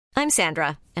I'm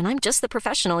Sandra, and I'm just the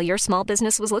professional your small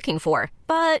business was looking for.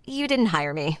 But you didn't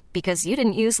hire me because you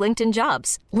didn't use LinkedIn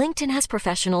Jobs. LinkedIn has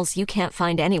professionals you can't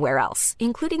find anywhere else,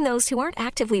 including those who aren't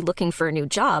actively looking for a new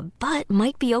job, but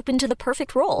might be open to the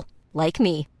perfect role, like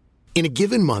me. In a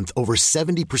given month, over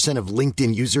 70% of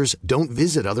LinkedIn users don't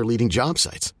visit other leading job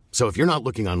sites. So if you're not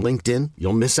looking on LinkedIn,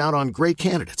 you'll miss out on great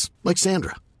candidates like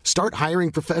Sandra. Start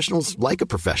hiring professionals like a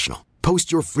professional.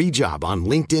 Post your free job on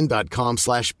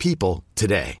linkedin.com/people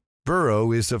today.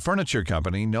 Burrow is a furniture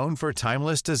company known for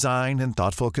timeless design and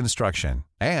thoughtful construction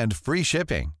and free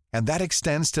shipping, and that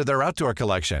extends to their outdoor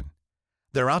collection.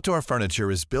 Their outdoor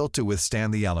furniture is built to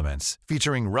withstand the elements,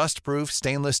 featuring rust-proof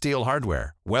stainless steel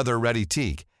hardware, weather-ready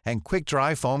teak, and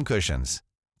quick-dry foam cushions.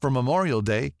 For Memorial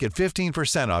Day, get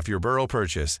 15% off your Burrow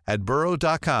purchase at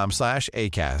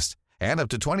burrow.com/ACAST and up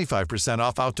to 25%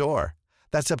 off outdoor.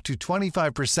 That's up to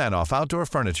 25% off outdoor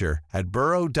furniture at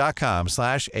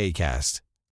burrow.com/ACAST.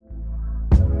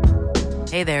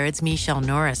 Hey there, it's Michelle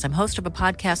Norris. I'm host of a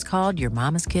podcast called Your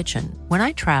Mama's Kitchen. When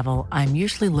I travel, I'm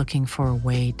usually looking for a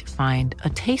way to find a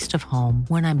taste of home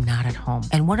when I'm not at home.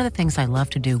 And one of the things I love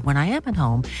to do when I am at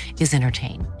home is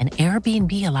entertain. And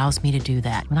Airbnb allows me to do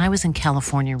that. When I was in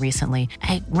California recently,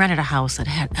 I rented a house that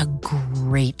had a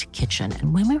great kitchen.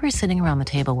 And when we were sitting around the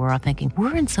table, we're all thinking,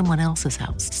 we're in someone else's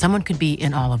house. Someone could be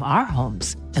in all of our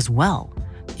homes as well.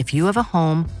 If you have a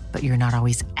home, but you're not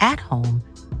always at home,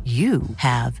 you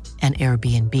have an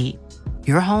Airbnb.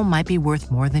 Your home might be worth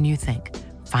more than you think.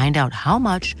 Find out how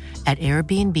much at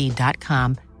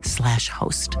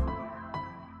airbnb.com/host.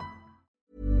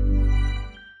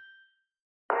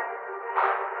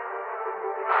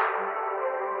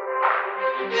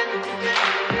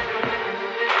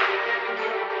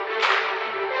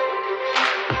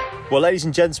 Well, ladies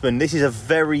and gentlemen, this is a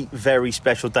very, very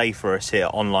special day for us here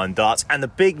at Online Darts, and the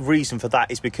big reason for that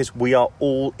is because we are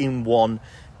all in one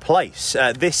place.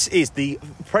 This is the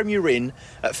Premier Inn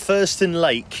at Thurston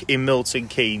Lake in Milton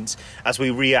Keynes as we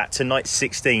react to night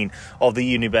 16 of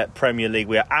the Unibet Premier League.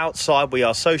 We are outside, we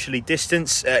are socially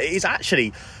distanced. It is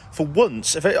actually, for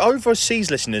once, for overseas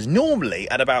listeners, normally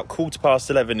at about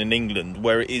 11:15 in England,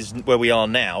 where we are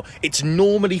now, it's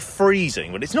normally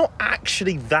freezing, but it's not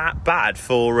actually that bad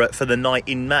for the night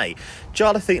in May.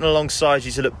 Jonathan alongside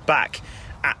you to look back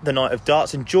at the night of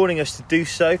darts, and joining us to do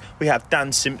so, we have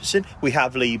Dan Simpson, we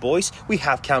have Lee Boyce, we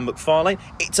have Cam McFarlane.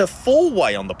 It's a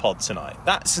four-way on the pod tonight.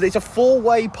 It's a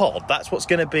four-way pod. That's what's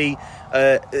going to be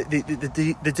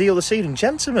the deal this evening.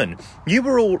 Gentlemen, you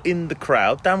were all in the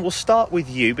crowd. Dan, we'll start with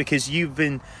you because you've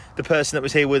been the person that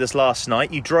was here with us last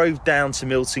night. You drove down to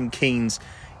Milton Keynes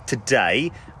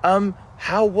today.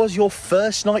 How was your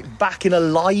first night back in a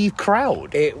live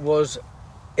crowd? It was.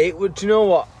 Do you know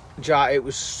what, Jar? It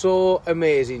was so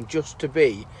amazing just to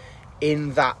be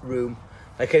in that room.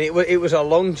 Like, and it was a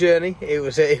long journey. It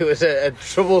was a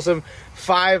troublesome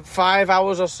five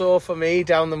hours or so for me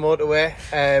down the motorway.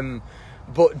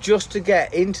 But just to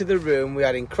get into the room, we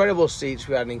had incredible seats,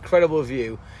 we had an incredible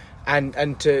view,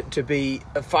 and to be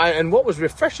fine. And what was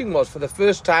refreshing was, for the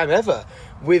first time ever,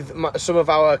 with some of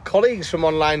our colleagues from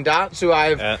Online Darts who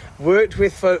I've worked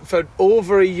with for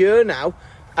over a year now,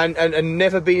 and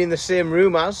never been in the same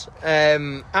room as.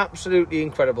 Absolutely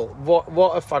incredible.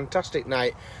 What a fantastic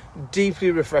night.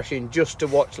 Deeply refreshing just to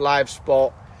watch live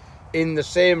sport in the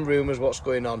same room as what's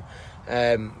going on.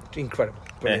 Incredible.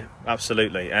 Brilliant. Yeah,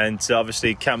 absolutely. And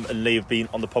obviously Cam and Lee have been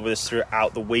on the pod with us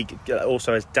throughout the week,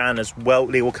 also as Dan as well.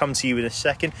 Lee, we'll come to you in a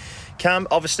second. Cam,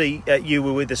 obviously you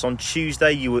were with us on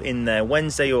Tuesday, you were in there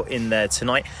Wednesday, you're in there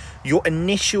tonight. Your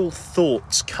initial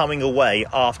thoughts coming away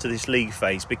after this league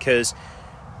phase, because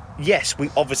yes, we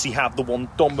obviously have the one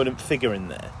dominant figure in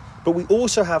there, but we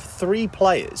also have three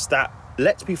players that,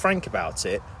 let's be frank about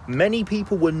it, many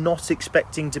people were not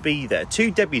expecting to be there.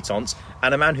 Two debutantes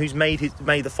and a man who's made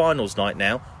the finals night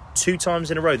now 2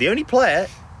 times in a row. The only player,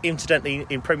 incidentally,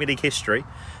 in Premier League history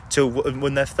to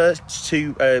win their first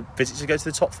 2 visits to go to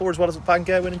the top 4, as well as Van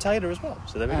Gerwen and Taylor as well.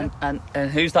 So there we go. And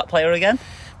who's that player again?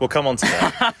 We'll come on to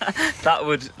that.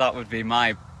 that would be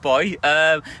my boy.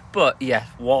 But yeah,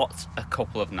 what a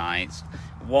couple of nights.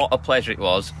 What a pleasure it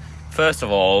was. First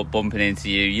of all, bumping into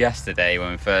you yesterday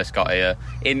when we first got here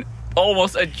in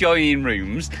almost adjoining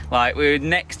rooms, like we were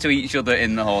next to each other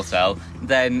in the hotel.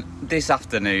 Then this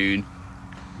afternoon,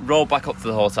 rolled back up to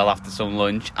the hotel after some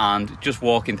lunch and just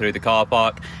walking through the car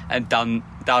park, and Dan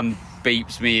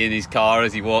beeps me in his car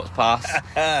as he walks past.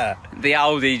 The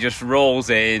Audi just rolls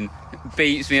in,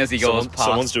 beeps me as he goes past.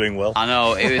 Someone's doing well. I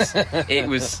know, it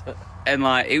was and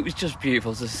like it was just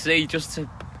beautiful to see, just to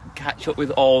catch up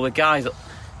with all the guys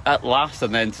at last,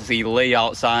 and then to see Lee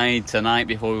outside tonight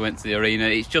before we went to the arena.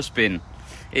 It's just been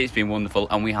It's been wonderful,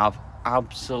 and we have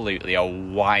absolutely a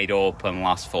wide open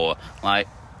last four. Like,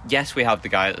 yes, we have the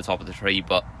guy at the top of the tree,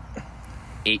 but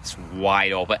it's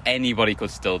wide open. Anybody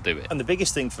could still do it. And the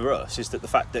biggest thing for us is that the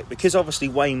fact that, because obviously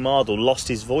Wayne Mardle lost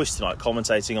his voice tonight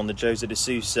commentating on the Jose de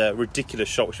Sousa ridiculous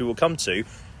shot, which we will come to,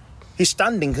 his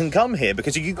standing can come here,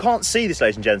 because you can't see this,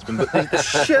 ladies and gentlemen, but the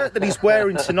shirt that he's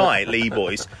wearing tonight, Lee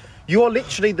boys, you are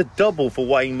literally the double for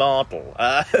Wayne Mardle.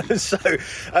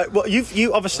 Well,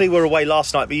 you obviously were away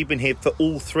last night, but you've been here for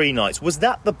all 3 nights. Was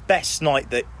that the best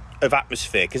night of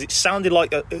atmosphere? Because it sounded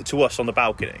like to us on the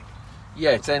balcony.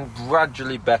 Yeah, it's then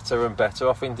gradually better and better.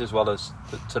 I think as well as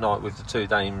tonight with the 2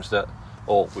 dames that,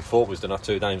 or we thought was the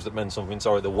 2 dames that meant something.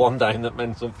 Sorry, the 1 dame that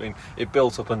meant something. It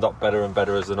built up and got better and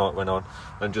better as the night went on.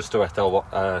 And just to echo what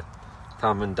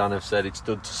Cam and Dan have said, it's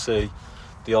good to see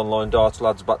the online darts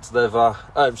lads back together.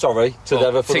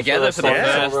 Together for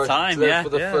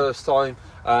the first time.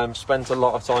 Spent a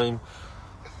lot of time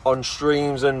on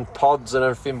streams and pods and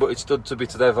everything, but it's good to be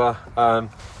together.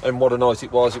 And what a night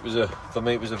it was. For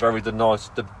me, it was a very good night.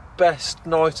 The best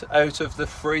night out of the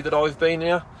 3 that I've been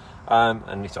here.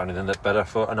 And it's only then better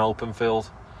for an open field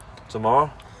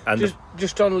tomorrow. And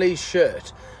just on Lee's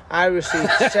shirt, I received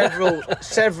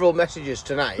several messages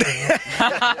tonight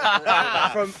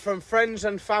from friends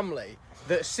and family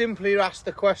that simply asked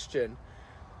the question,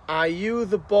 are you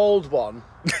the bald one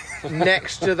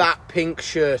next to that pink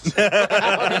shirt?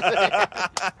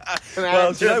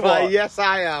 Well, do you know what? Yes,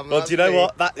 I am. Well, do you know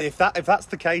what? If that's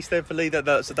the case, then for Lee,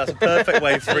 that's a perfect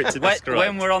way for it to describe.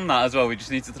 When we're on that as well, we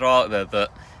just need to throw out there that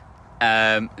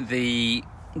the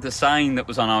sign that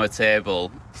was on our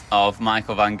table of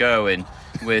Michael Van Gerwen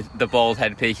with the bald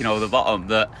head peeking over the bottom,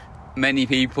 that many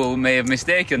people may have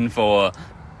mistaken for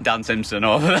Dan Simpson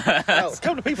over there. Well, a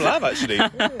couple of people have, actually. A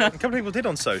couple of people did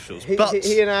on socials. But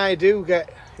he and I do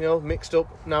get, mixed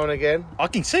up now and again. I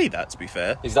can see that, to be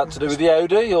fair. Is that to do with the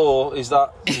Audi, or is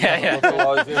that... Yeah.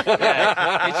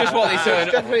 It's just what they turn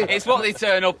up. It's what they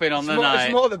turn up in on the night.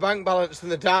 It's more the bank balance than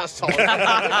the darts tolerance.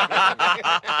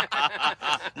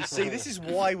 You see, this is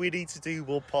why we need to do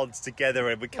more pods together,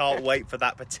 and we can't wait for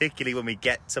that, particularly when we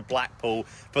get to Blackpool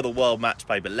for the World Match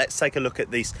Play. But let's take a look at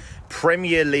this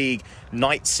Premier League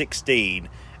Night 16.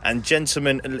 And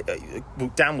gentlemen,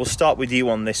 Dan, we'll start with you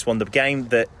on this one. The game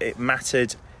that it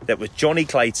mattered, that was Johnny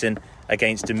Clayton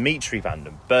against Dimitri Van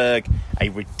den Bergh. A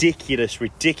ridiculous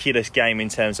game in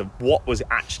terms of what was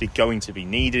actually going to be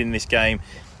needed in this game.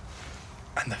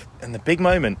 And the big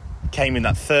moment came in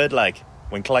that third leg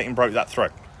when Clayton broke that throw.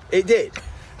 It did,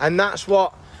 and that's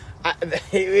what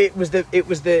it was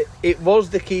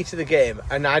the key to the game.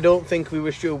 And I don't think we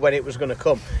were sure when it was going to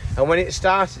come. And when it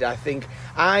started, I think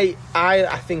I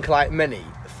think like many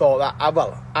thought that.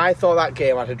 I thought that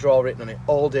game had a draw written on it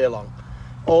all day long.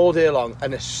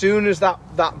 And as soon as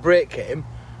that break came,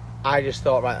 I just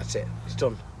thought, right, that's it, it's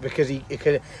done. Because he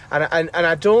could, and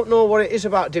I don't know what it is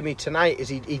about Dimmy tonight. Is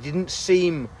he didn't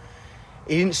seem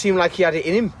like he had it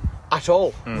in him at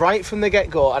all, right from the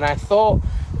get-go. And I thought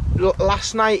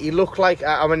last night he looked like,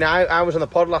 I was on the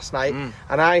pod last night,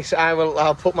 and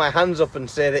I'll put my hands up and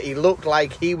say that he looked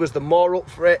like he was the more up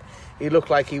for it. He looked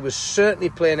like he was certainly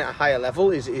playing at a higher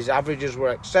level. His averages were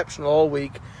exceptional all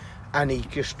week, and he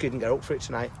just couldn't get up for it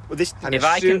tonight. Well,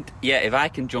 if I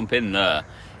can jump in there,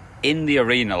 in the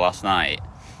arena last night,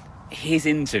 his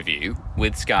interview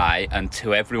with Sky and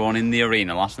to everyone in the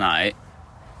arena last night,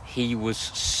 he was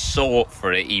so up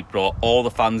for it. He brought all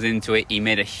the fans into it. He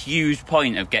made a huge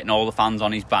point of getting all the fans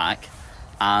on his back.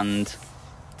 And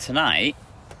tonight,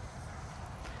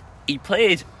 he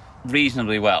played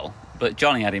reasonably well, but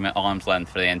Johnny had him at arm's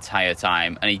length for the entire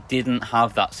time, and he didn't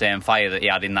have that same fire that he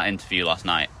had in that interview last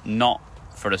night. Not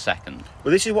for a second.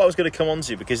 Well, this is what I was going to come on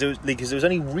to, because there was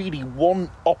only really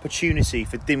one opportunity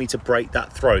for Dimmy to break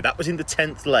that throw. That was in the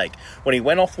 10th leg. When he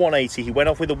went off 180, he went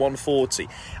off with a 140.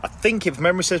 I think, if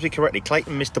memory serves me correctly,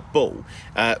 Clayton missed a ball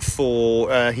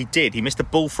he missed a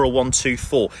ball for a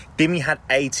 124. Dimmy had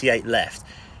 88 left.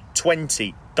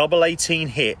 20, double 18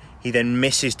 hit, he then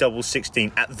misses double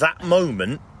 16. At that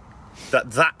moment,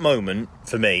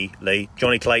 for me, Lee,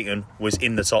 Johnny Clayton was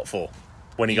in the top 4.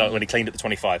 When he cleaned up the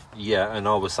 25. Yeah, and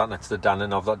I was sat next to Dan,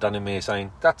 and I've got Dan and me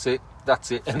saying, that's it,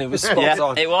 and it was spot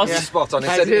on. It was spot on. He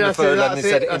said it in the third, and he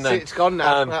said it in there. It's gone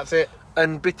now, that's it.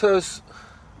 And because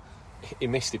he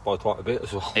missed it by quite a bit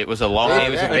as well. It was a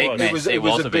big miss. It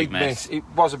was a big miss. It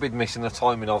was a big miss, and the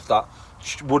timing of that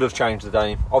would have changed the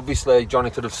game. Obviously,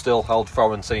 Johnny could have still held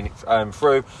throw and seen it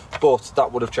through, but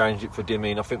that would have changed it for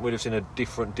Dimmy, and I think we'd have seen a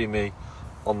different Dimmy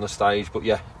on the stage. But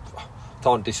yeah,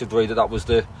 can't disagree that was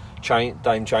the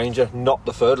game changer. Not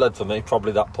the third leg for me,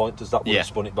 probably that point, as that would have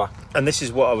spun it back. And this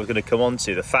is what I was going to come on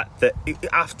to, the fact that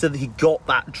after he got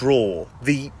that draw,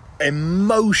 the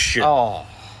emotion,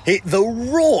 the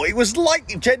roar, it was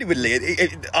like, genuinely,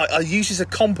 I use this as a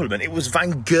compliment, it was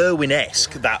Van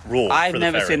Gerwen-esque, that roar. I've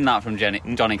never seen that from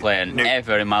Johnny Clayton,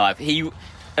 ever in my life.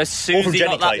 As soon as he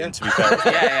Jenny got Clayton, that, to be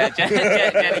fair.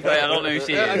 Jenny Clayton, I don't know who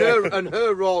she is. And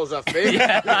her roars are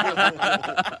favourite.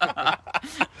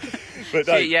 But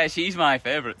no. She's my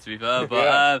favourite, to be fair.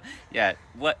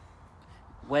 But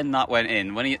when that went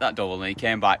in, when he hit that double and he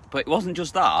came back, but it wasn't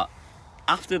just that.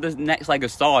 After the next leg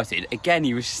had started, again,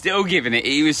 he was still giving it.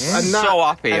 He was so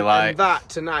happy. And that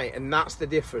tonight, and that's the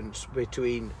difference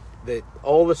between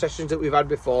all the sessions that we've had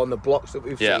before and the blocks that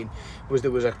we've seen, was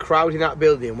there was a crowd in that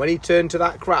building. And when he turned to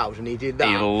that crowd and he did that,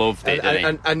 he loved it,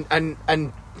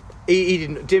 and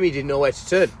Dimmy didn't know where to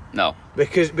turn. No,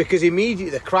 because immediately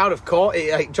the crowd have caught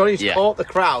it. Like Johnny's caught the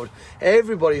crowd.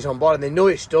 Everybody's on board and they know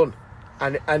it's done.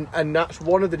 And that's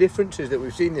one of the differences that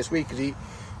we've seen this week. Because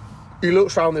he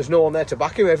looks round, there's no one there to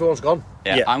back him. Everyone's gone.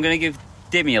 Yeah. I'm going to give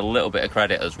Dimmy a little bit of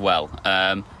credit as well.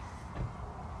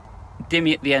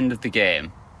 Dimmy at the end of the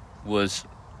game was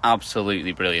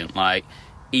absolutely brilliant. Like,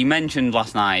 he mentioned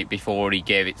last night before he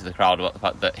gave it to the crowd about the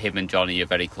fact that him and Johnny are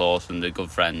very close and they're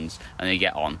good friends and they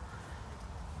get on.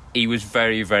 He was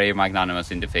very, very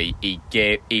magnanimous in defeat. He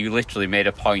literally made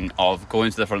a point of going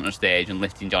to the front of the stage and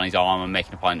lifting Johnny's arm and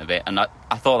making a point of it. And I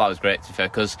thought that was great, to be fair,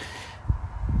 because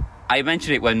I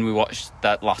mentioned it when we watched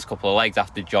that last couple of legs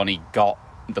after Johnny got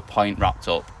the point wrapped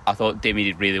up. I thought Dimmy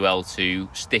did really well to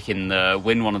stick in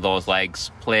win one of those legs,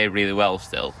 play really well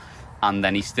still, and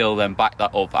then he still then backed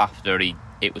that up after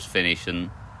it was finished and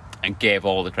gave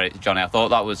all the credit to Johnny. I thought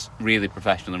that was really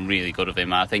professional and really good of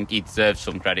him, and I think he deserves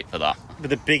some credit for that. But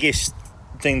the biggest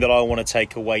thing that I want to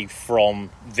take away from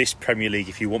this Premier League,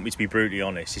 if you want me to be brutally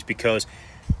honest, is because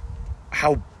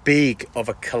how big of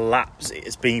a collapse it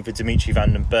has been for Dimitri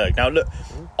Van den Berg. Now look,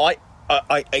 I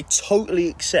totally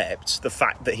accept the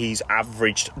fact that he's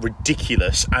averaged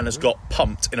ridiculous and has got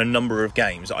pumped in a number of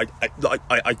games. I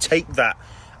take that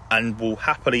and will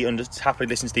happily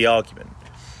listen to the argument.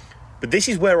 But this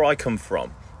is where I come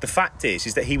from. The fact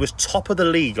is that he was top of the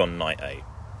league on night 8.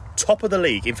 Top of the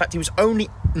league. In fact, he was only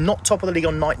not top of the league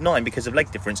on night 9 because of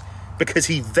leg difference, because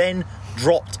he then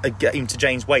dropped a game to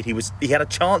James Wade. He had a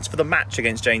chance for the match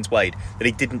against James Wade that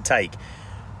he didn't take.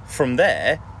 From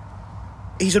there,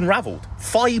 he's unravelled.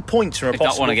 5 points from a possible...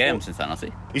 He's not won a game since then, has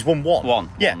he? He's won one. One.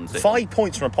 5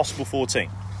 points from a possible 14.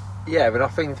 Yeah, but I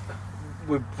think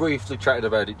we briefly chatted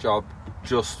about it, Job,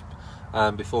 just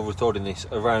before recording this,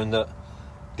 around that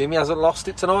Dimmy hasn't lost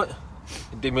it tonight.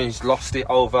 Dimmy's lost it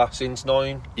over since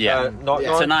 9.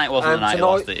 Tonight wasn't the night he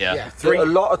lost it, A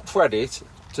lot of credit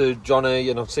to Johnny,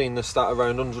 and I've seen the stat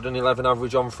around 111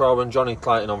 average on throw, and Johnny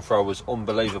Clayton on throw was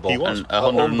unbelievable. He was. And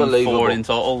 104 in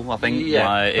total, I think.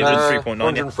 Yeah. It was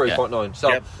 103.9. 103.9.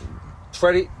 So,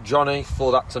 credit Johnny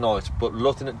for that tonight, but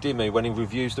looking at Dimmy, when he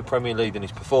reviews the Premier League and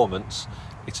his performance,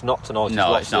 it's not tonight.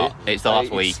 No, it's not. It's the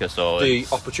last week or so. The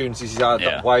opportunities he's had,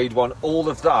 that Wade one, all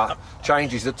of that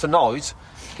changes that tonight.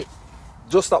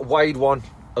 Just that Wade one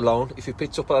alone, if he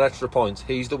picks up that extra point,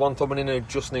 he's the one coming in who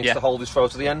just needs to hold his throw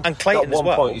to the end. And Clayton that one as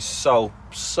well. point is so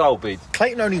big.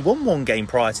 Clayton only won one game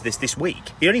prior to this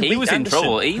week. He was in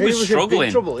trouble. He was struggling.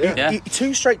 In trouble, yeah.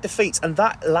 2 straight defeats, and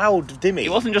that allowed Dimmy. It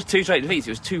wasn't just 2 straight defeats,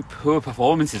 it was 2 poor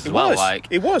performances as well.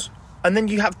 It was. And then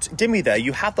you have Dimmy there,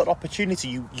 you have that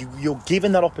opportunity, you're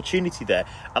given that opportunity there,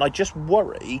 and I just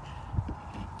worry,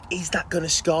 is that going to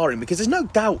scar him? Because there's no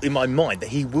doubt in my mind that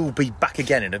he will be back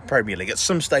again in the Premier League at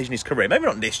some stage in his career. Maybe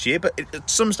not this year, but at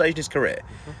some stage in his career.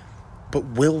 But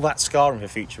will that scar him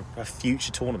for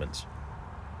future tournaments?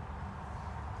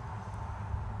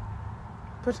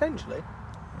 Potentially.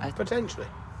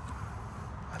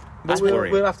 That's But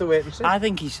worrying. we'll have to wait and see. I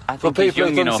think he's For people young who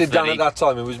couldn't enough sit down that at that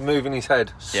time, he was moving his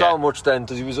head so much then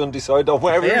because he was undecided on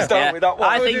where he was down with that one.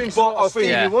 I think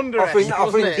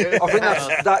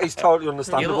that is totally you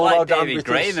understandable. look like Dan, David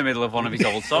Gray in the middle of one of his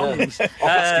old songs.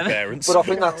 Parents. But I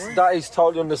think that is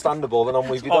totally understandable, and I'm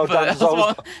with you. Dan,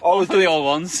 For the old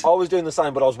ones. I was doing the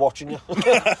same, but I was watching you.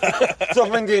 So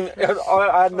I'm thinking,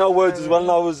 I had no words as well, and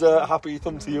I was happy to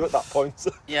come to you at that point.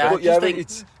 Yeah, but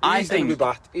he's going to be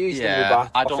back. He's going to be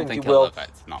back. I don't think it will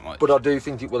affect that much. But I do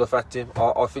think it will affect him.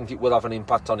 I think it will have an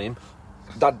impact on him.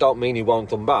 That don't mean he won't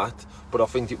come back, but I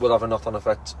think it will have a knock-on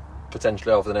effect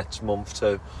potentially over the next month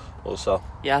too, or so.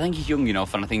 Yeah, I think he's young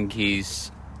enough, and I think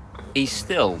he's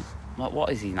still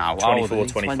what is he now? 24,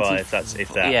 25, that's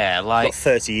if that. Yeah, like... He's got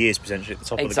 30 years potentially at the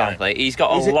top of the game. Exactly. He's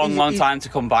got a long time to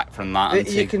come back from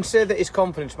that. You can say that his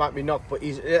confidence might be knocked, but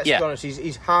let's be honest,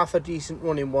 he's half a decent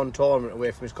run in one tournament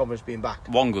away from his confidence being back.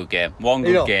 One good game,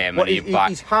 and he's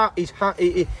back.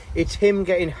 It's him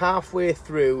getting halfway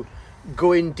through,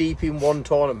 going deep in one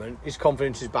tournament, his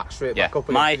confidence is back straight back up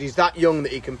again. He's that young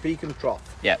that he can peak and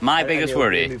trough. Yeah, my biggest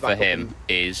worry for him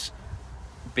is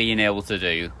being able to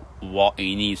do what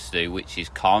he needs to do, which is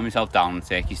calm himself down and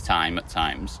take his time at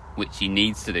times, which he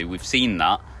needs to do. We've seen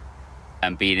that,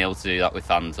 and being able to do that with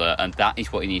Fanta, and that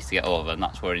is what he needs to get over, and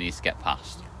that's where he needs to get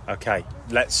past. Okay,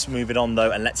 let's move it on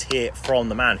though, and let's hear from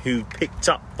the man who picked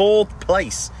up 4th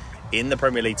place in the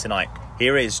Premier League tonight.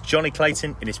 Here is Johnny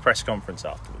Clayton in his press conference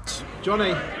afterwards.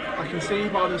 Johnny, I can see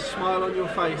by the smile on your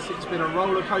face, it's been a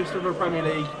roller coaster of a Premier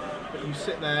League, but you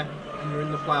sit there and you're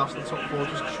in the playoffs, the top 4.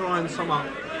 Just try and sum up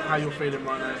how you're feeling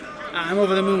right now. I'm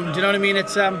over the moon, do you know what I mean?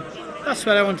 It's that's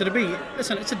where I wanted to be.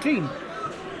 Listen, it's a dream.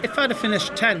 If I'd have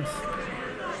finished 10th,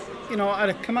 you know, I'd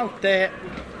have come out there,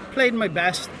 played my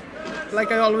best.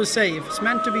 Like I always say, if it's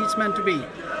meant to be, it's meant to be.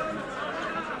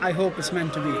 I hope it's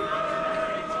meant to be.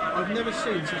 I've never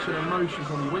seen such an emotion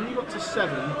from you. When you got to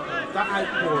 7, that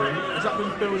outpouring, has that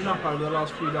been building up over the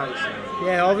last few days?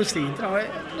 Yeah, obviously. You know,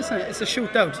 listen, it's a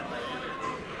shootout.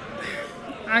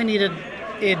 I needed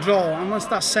a draw, and once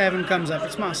that 7 comes up,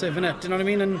 it's massive, isn't it? Do you know what I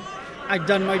mean? And I'd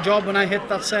done my job when I hit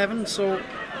that 7, so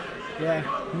yeah,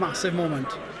 massive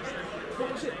moment.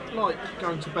 What was it like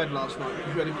going to bed last night?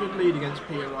 Because you had a good lead against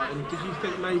Peter Wright, and did you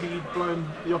think maybe you'd blown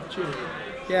the opportunity?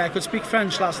 Yeah, I could speak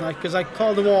French last night because I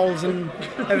called the walls and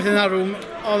everything in that room,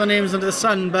 all the names under the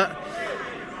sun, but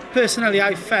personally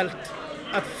I felt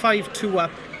at 5-2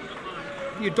 up,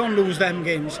 you don't lose them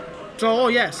games. Draw,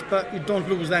 yes, but you don't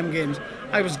lose them games.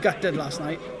 I was gutted last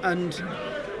night, and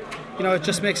you know, it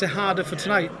just makes it harder for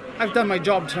tonight. I've done my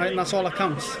job tonight, and that's all that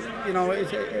counts. You know,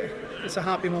 it's a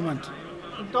happy moment.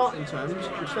 In darting terms,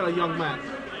 you're still a young man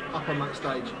up on that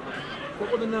stage.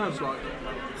 What were the nerves like?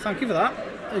 Thank you for that,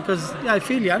 because yeah, I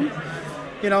feel young.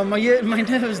 You know, my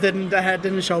nerves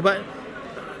didn't show, but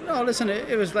no, listen,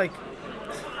 it was like,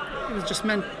 it was just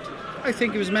meant. I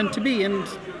think it was meant to be, and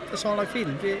that's all I feel.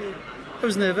 I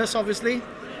was nervous, obviously,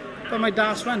 but my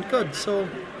darts went good, so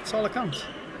it's all that counts.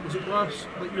 Was it worse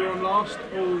that you were on last?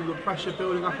 All the pressure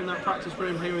building up in that practice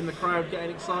room, hearing the crowd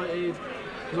getting excited?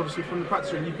 Because obviously from the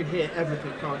practice room you can hear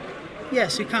everything, can't you?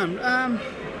 Yes, you can.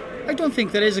 I don't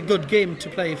think there is a good game to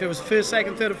play if it was first,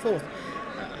 second, third or fourth.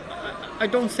 I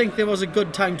don't think there was a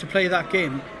good time to play that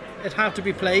game. It had to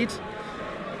be played,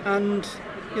 and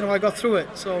you know, I got through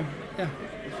it, so yeah.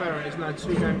 Ferret is now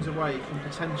 2 games away from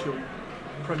potential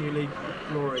Premier League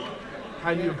glory.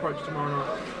 How do you approach tomorrow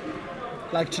night?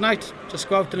 Like tonight, just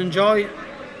go out and enjoy.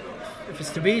 If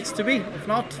it's to be, it's to be. If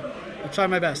not, I'll try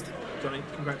my best. Johnny,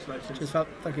 congratulations. Cheers, Phil.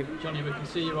 Thank you. Johnny, we can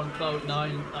see you're on cloud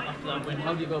 9 after that win.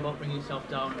 How do you go about bringing yourself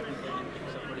down?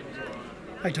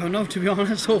 I don't know, to be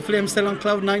honest. Hopefully I'm still on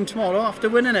cloud 9 tomorrow after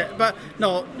winning it. But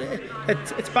no,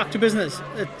 it's back to business.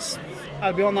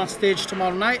 I'll be on that stage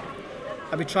tomorrow night.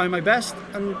 I'll be trying my best,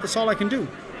 and that's all I can do.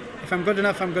 If I'm good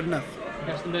enough, I'm good enough. I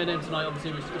guess the main aim tonight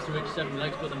obviously was to reach 7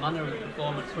 legs, but the manner of the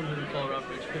performance, 104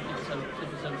 average,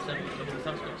 57%,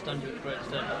 that's got to stand you at a great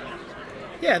step.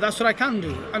 Yeah, that's what I can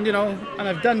do, and you know, and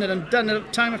I've done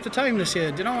it time after time this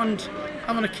year, you know, and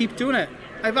I'm going to keep doing it.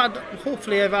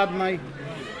 Hopefully I've had my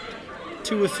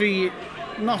 2 or 3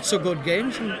 not so good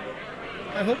games, and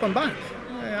I hope I'm back.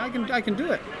 I can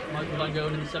do it. Michael Van Gogh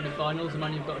in the semi-finals, a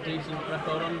man you've got a decent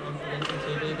record on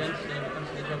TV against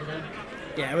the job again.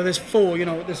 Yeah, well, there's 4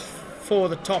 of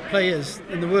the top players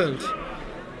in the world.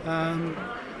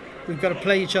 We've got to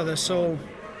play each other, so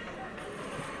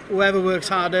whoever works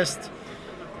hardest,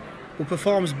 who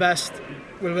performs best,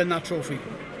 will win that trophy.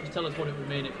 Just tell us what it would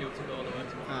mean if you were to go all the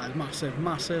way to massive,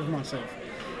 massive, massive.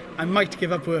 I might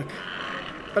give up work,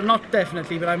 but not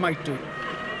definitely, but I might do.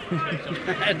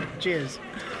 Cheers.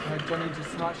 Going into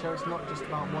tonight's show, it's not just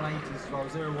about 180s as well,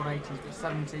 0 180s, but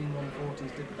 17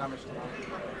 140s did the damage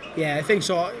tonight. Yeah, I think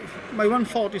so. My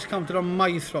 140s counted on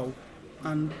my throw,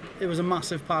 and it was a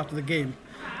massive part of the game.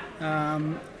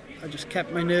 I just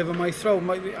kept my nerve on my throw,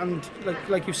 and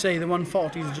like you say, the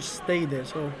 140s just stayed there,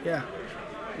 so yeah.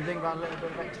 You think about a little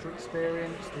bit of extra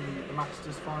experience, the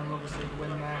Masters final, obviously the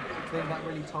win there, do you think that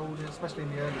really told it, especially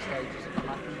in the early stages of the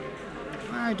match?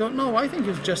 I don't know, I think it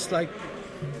was just like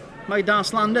my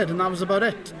dance landed and that was about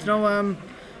it.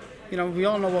 You know, we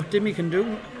all know what Dimmy can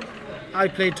do. I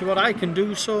played to what I can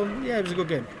do, so yeah, it was a good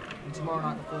game. And tomorrow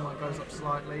night the format goes up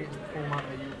slightly. It's the format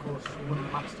that you, of course, won the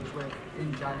Masters with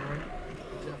in January.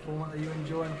 Is it a format that you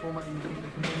enjoy and a format that you think you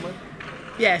can win with?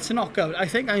 Yeah, it's a knockout. I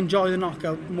think I enjoy the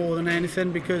knockout more than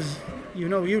anything because, you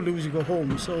lose, you go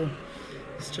home. So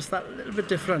it's just that little bit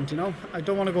different, I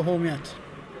don't want to go home yet.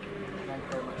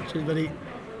 Cheers, buddy.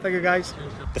 Thank you, guys.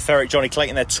 The Ferret, Johnny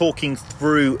Clayton, they're talking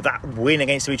through that win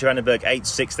against Dimitri Vandenberg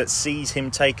 8-6 that sees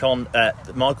him take on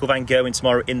Michael van Gerwen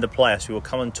tomorrow in the playoffs. We will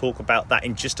come and talk about that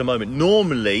in just a moment.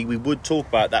 Normally, we would talk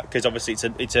about that because obviously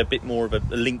it's a bit more of a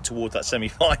link towards that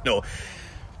semi-final.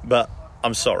 But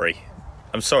I'm sorry.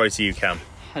 I'm sorry to you, Cam.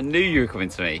 I knew you were coming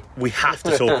to me. We have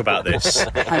to talk about this.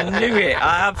 I knew it.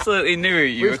 I absolutely knew it.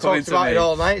 You were coming to me. We've talked about it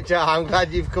all night, Joe. I'm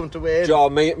glad you've come to win. Joe,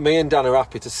 me and Dan are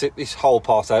happy to sit this whole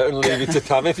part out and leave it to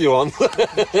Cam if you want.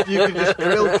 You can just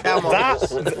grill Cam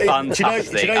on this.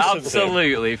 Fantastic. Do you know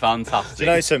Absolutely fantastic. Do you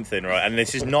know something, right? And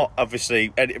this is not,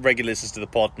 obviously, regular listeners to the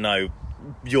pod know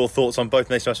your thoughts on both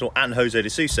Nathan Aspinall and Jose de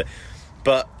Sousa.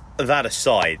 But that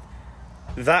aside,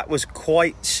 that was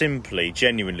quite simply,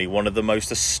 genuinely, one of the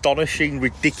most astonishing,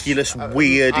 ridiculous,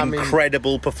 weird,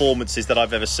 incredible performances that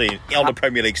I've ever seen on a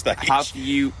Premier League stage. Have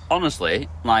you, honestly,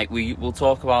 we will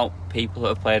talk about people that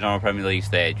have played on a Premier League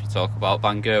stage. We talk about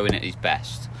Van Gerwen at his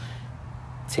best,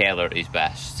 Taylor at his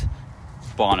best,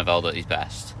 Barneveld at his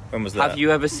best. When was that? Have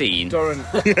you ever seen... Doran.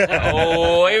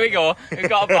 Oh, here we go. We've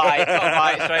got a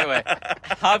bite straight away.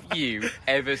 Have you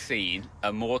ever seen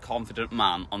a more confident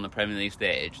man on the Premier League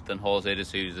stage than Jose de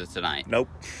Sousa tonight? Nope.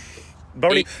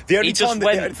 He just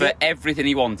went for everything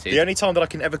he wanted. The only time that I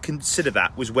can ever consider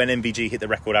that was when MVG hit the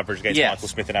record average against Michael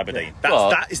Smith in Aberdeen. Yeah.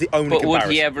 That is the only comparison. But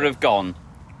would he ever have gone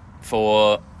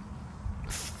for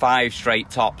 5 straight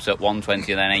tops at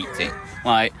 120 and then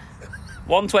 80?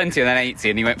 120 and then 80,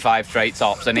 and he went 5 straight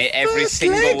tops and hit every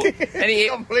single. And he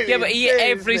hit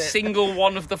every single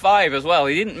one of the 5 as well.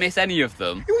 He didn't miss any of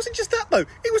them. It wasn't just that though.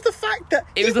 It was the fact that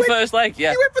it was the first leg.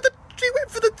 Yeah, he went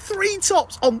for the 3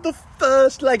 tops on the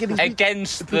first leg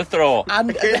against the throw. And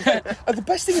the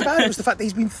best thing about it was the fact that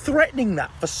he's been threatening that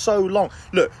for so long.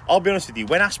 Look, I'll be honest with you.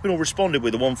 When Aspinall responded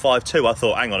with the 1-5-2, I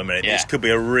thought, hang on a minute, this could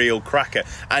be a real cracker.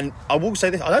 And I will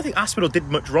say this: I don't think Aspinall did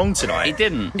much wrong tonight. He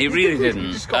didn't. He really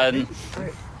didn't.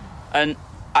 And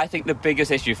I think the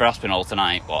biggest issue for Aspinall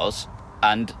tonight was,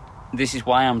 and this is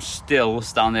why I'm still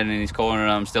standing in his corner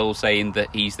and I'm still saying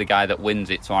that he's the guy that wins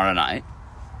it tomorrow night.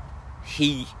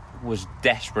 He was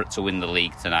desperate to win the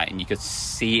league tonight, and you could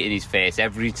see it in his face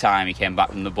every time he came back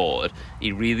from the board.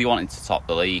 He really wanted to top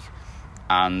the league,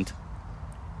 and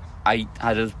I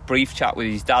had a brief chat with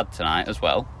his dad tonight as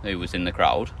well, who was in the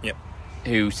crowd,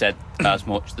 who said as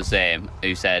much the same,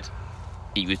 who said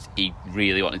he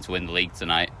really wanted to win the league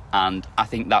tonight, and I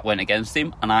think that went against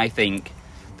him. And I think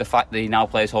the fact that he now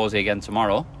plays Jose again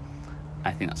tomorrow,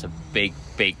 I think that's a big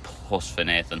plus for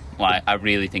Nathan. I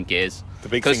really think it is.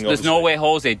 Because there's no way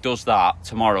Jose does that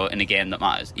tomorrow in a game that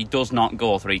matters. He does not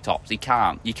go 3 tops. He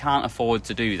can't. You can't afford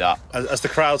to do that. As the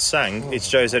crowd sang,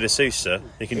 it's Jose de Sousa.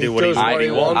 He can do what he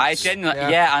wants. I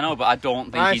genuinely, I know, but I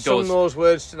don't think he does. I sung those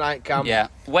words tonight, Cam. Yeah.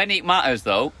 When it matters,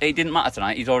 though, it didn't matter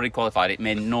tonight. He's already qualified. It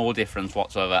made no difference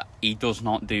whatsoever. He does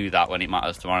not do that when it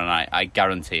matters tomorrow night. I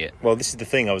guarantee it. Well, this is the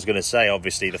thing I was going to say.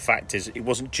 Obviously, the fact is, it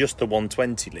wasn't just the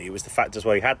 120 league. It was the fact as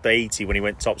well. He had the 80 when he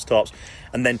went tops,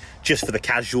 and then just for the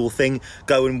casual thing,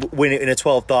 go and win it in a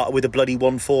 12 dart with a bloody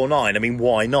 149. I mean,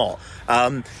 why not?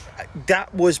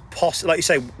 That was possible. Like you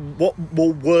say, what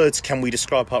more words can we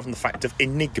describe apart from the fact of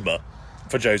enigma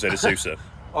for Jose de Sousa?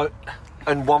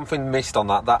 And one thing missed on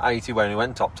that 80 when he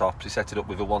went tops, he set it up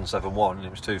with a 171 and it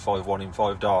was 251 in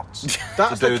 5 darts.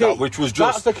 That's the key. Which was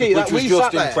just, that's the key. Which was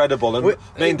just incredible. And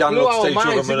me and Dan looked at each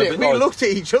other. We looked at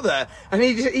each other, and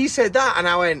he said that, and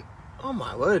I went, "Oh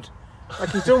my word!"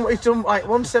 Like he's done like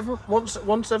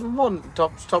 171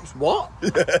 tops. What?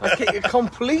 Like it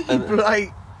completely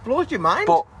blows your mind.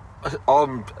 But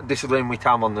I'm disagreeing with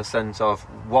Cam on the sense of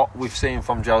what we've seen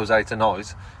from Jose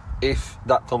tonight. If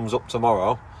that comes up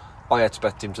tomorrow, I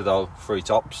expect him to go 3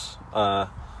 tops. Why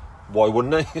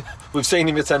wouldn't he? We've seen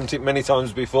him attempt it many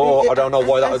times before. I don't know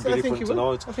why that would be different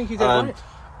tonight. I think he did right.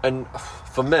 And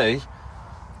for me,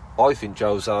 I think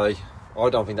Jose... I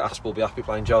don't think that Aspel will be happy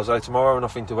playing Jose tomorrow, and I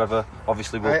think whoever,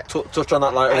 obviously, we'll touch on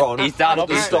that later on. His dad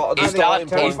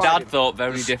thought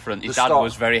very different. His dad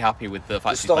was very happy with the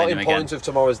fact he's playing him again. The starting point of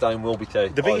tomorrow's game will be key.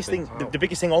 The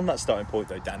biggest thing on that starting point,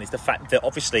 though, Dan, is the fact that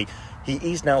obviously he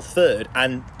is now 3rd,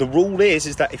 and the rule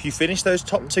is that if you finish those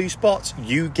top 2 spots,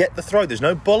 you get the throw. There's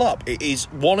no bull up. It is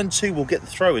 1 and 2 will get the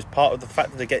throw as part of the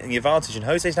fact that they're getting the advantage, and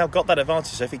Jose's now got that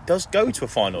advantage. So if it does go to a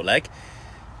final leg,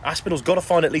 Aspinall's got to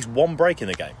find at least 1 break in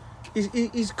the game. He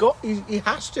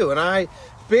has to, and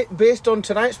based on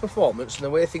tonight's performance and the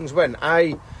way things went,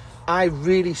 I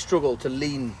really struggle to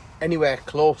lean anywhere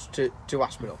close to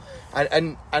Aspinall.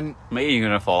 And me, you're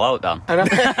going to fall out, Dan.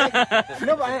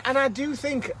 And I do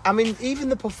think, I mean, even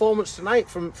the performance tonight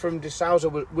from De Souza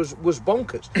was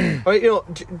bonkers. I mean, you know,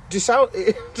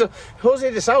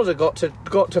 Jose De Souza got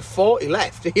to 40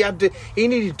 left. He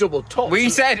needed double tops. We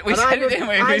said it, didn't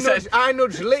we? I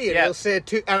nudged Lee and he'll say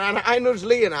two, and I nudged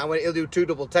Lee and he'll do 2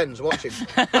 double tens. Watch him.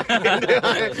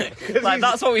 Like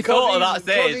that's what we thought of that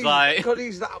stage. Because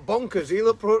he's that bonkers. He'll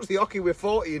approach the hockey with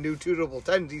 40 and do 2 double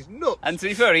tens. He's nuts. And to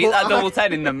be fair, he hit that double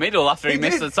 10 in the middle after he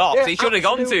missed the tops. Yeah, he should have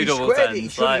gone 2 double 10s. He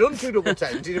should have done 2 double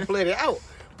 10s. He'd have played it out.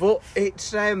 But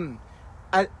it's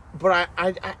I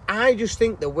just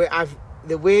think the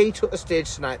way he took the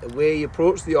stage tonight, the way he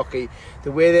approached the hockey,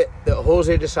 the way that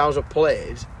Jose De Souza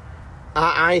played,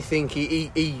 I think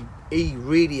he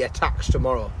really attacks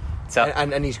tomorrow. So,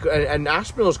 and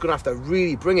Aspinall's going to have to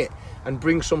really bring it and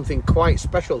bring something quite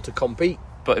special to compete.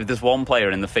 But if there's one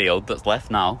player in the field that's left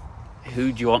now,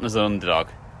 who do you want as an underdog?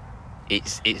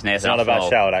 It's Nathan Aspinall. It's not a bad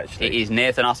shout, actually. It is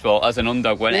Nathan Aspinall as an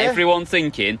underdog. When everyone's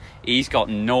thinking he's got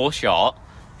no shot,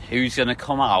 who's going to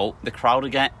come out? The crowd will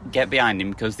get behind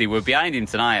him, because they were behind him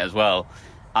tonight as well,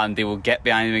 and they will get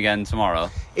behind him again tomorrow.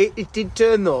 It did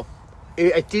turn, though.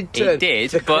 It did turn. It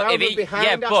did, but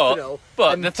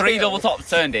the 3 double tops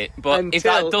turned it. But if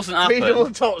that doesn't happen, 3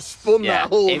 double tops spun that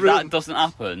whole room. If that doesn't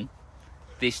happen,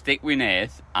 they stick with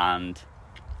Nath, and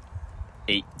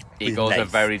it goes a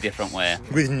very different way.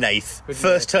 With Nath.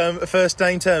 First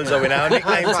name terms are we now?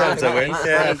 Nickname terms are we?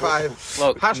 Yeah.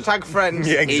 Look, hashtag friends.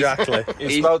 Yeah, exactly.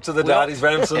 He spoke to the dad, he's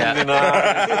round Sunday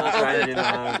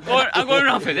night. I'm going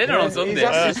round for dinner on Sunday. He's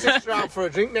asked his sister out for a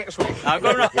drink next week. I'm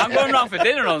going round for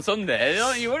dinner on Sunday.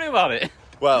 Don't you worry about it.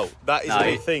 Well, that is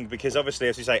the thing, because obviously,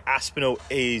 as we say, Aspinall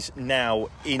is now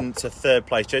into 3rd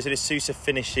place. Jose De Souza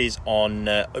finishes in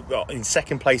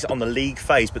 2nd place on the league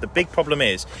phase, but the big problem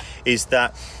is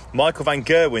that Michael van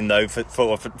Gerwen, though,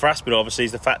 for Aspinall, obviously,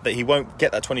 is the fact that he won't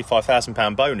get that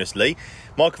 £25,000 bonus, Lee.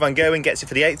 Michael van Gerwen gets it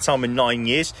for the 8th time in 9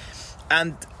 years,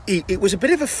 and it was a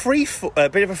bit of a free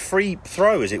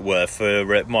throw, as it were, for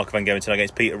Michael van Gerwen tonight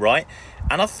against Peter Wright.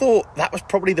 And I thought that was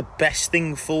probably the best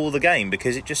thing for the game,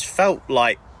 because it just felt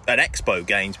like an expo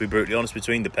game, to be brutally honest,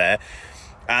 between the pair.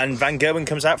 And Van Gerwen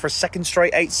comes out for a 2nd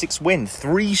straight 8-6 win.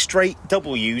 3 straight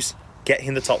W's get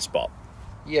him the top spot.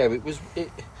 Yeah,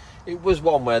 it was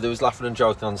one where there was laughing and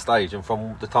joking on stage, and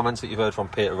from the comments that you've heard from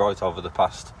Peter Wright over the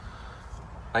past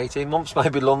 18 months,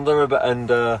 maybe longer,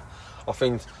 and I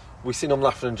think we've seen him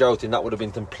laughing and joking. That would have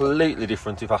been completely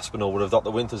different if Aspinall would have got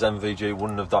the Winters MVG,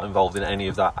 wouldn't have got involved in any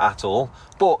of that at all.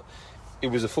 But he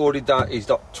was afforded that. He's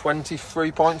got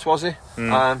 23 points, was he?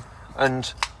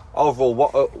 And overall,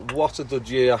 what a good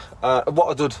year, what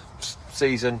a good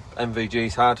season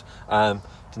MVG's had,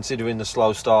 considering the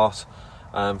slow start.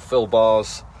 Phil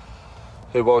Bars,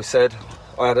 who I said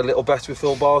I had a little bet with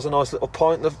Phil Bars, a nice little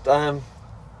point that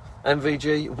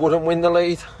MVG wouldn't win the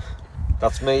lead.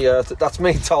 That's me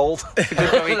told.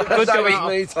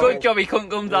 Good job he couldn't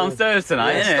come downstairs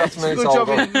tonight, isn't it? That's me Good told. job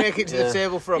he didn't make it to the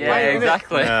table for a pint, Yeah,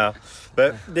 exactly. Yeah.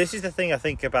 But this is the thing I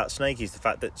think about Snakey, is the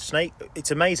fact that Snake, it's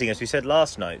amazing, as we said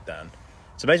last night, Dan,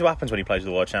 it's amazing what happens when he plays with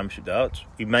the World Championship darts.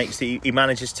 He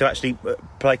manages to actually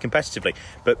play competitively.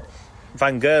 But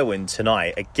Van Gerwen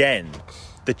tonight, again,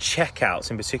 the checkouts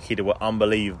in particular were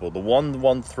unbelievable. The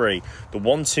 1-1-3, the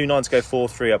 1-2-9 to go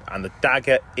 4-3 up, and the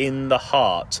dagger in the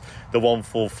heart, the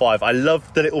 1-4-5. I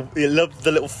love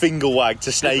the little finger wag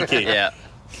to Snakey. Yeah.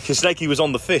 Because Snakey was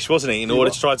on the fish, wasn't he, in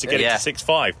order to try to get it to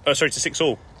 6-5. Oh, sorry, to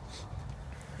 6-all.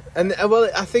 And well,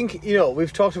 I think,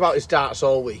 we've talked about his darts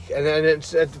all week, and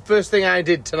it's the first thing I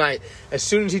did tonight. As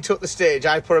soon as he took the stage,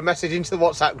 I put a message into the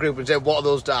WhatsApp group and said, "What are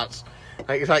those darts?"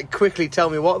 Like quickly tell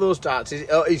me what those darts is.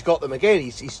 He's got them again.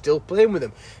 He's still playing with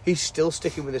them. He's still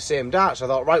sticking with the same darts. I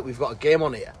thought, right, we've got a game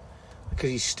on here because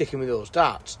he's sticking with those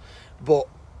darts. But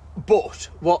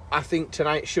what I think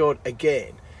tonight showed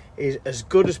again is, as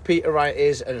good as Peter Wright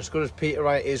is, and as good as Peter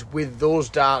Wright is with those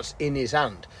darts in his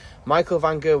hand, Michael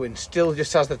van Gerwen still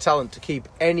just has the talent to keep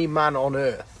any man on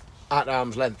earth at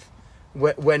arm's length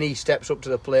when he steps up to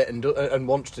the plate and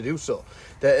wants to do so.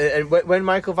 And when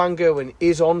Michael van Gerwen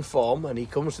is on form and he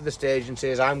comes to the stage and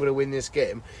says, "I'm going to win this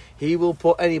game," he will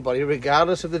put anybody,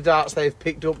 regardless of the darts they've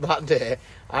picked up that day,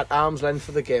 at arm's length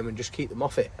for the game and just keep them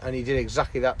off it. And he did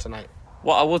exactly that tonight.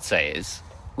 What I would say is,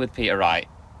 with Peter Wright,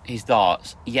 his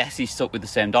darts, yes, he's stuck with the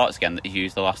same darts again that he's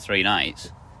used the last 3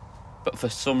 nights, but for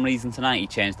some reason tonight he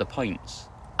changed the points,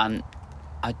 and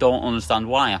I don't understand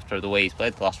why. After the way he's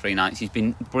played the last 3 nights, he's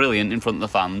been brilliant in front of the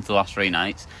fans the last 3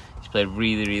 nights. He's played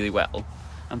really, really well,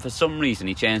 and for some reason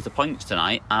he changed the points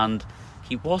tonight, and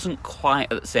he wasn't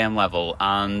quite at the same level.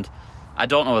 And I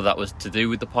don't know whether that was to do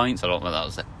with the points. I don't know whether that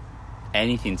was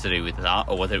anything to do with that,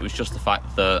 or whether it was just the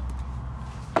fact that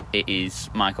it is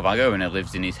Michael Van Gerwen who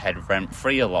lives in his head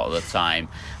rent-free a lot of the time.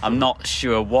 I'm not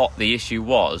sure what the issue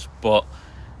was, but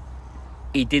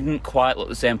he didn't quite look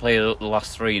the same player the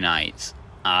last 3 nights,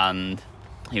 and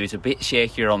he was a bit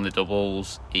shakier on the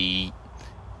doubles. He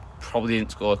probably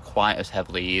didn't score quite as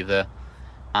heavily either,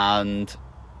 and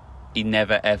he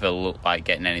never ever looked like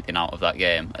getting anything out of that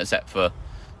game, except for,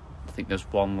 I think there's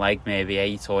one leg, maybe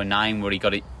 8 or 9, where he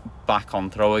got it back on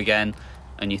throw again,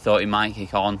 and you thought he might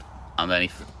kick on, and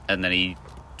then he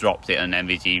dropped it, and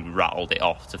MVG rattled it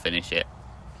off to finish it.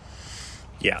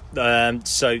 Yeah,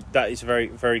 so that is a very,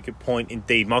 very good point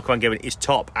indeed. Michael Van Gerwen is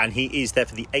top, and he is there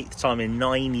for the 8th time in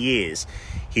 9 years.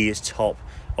 He is top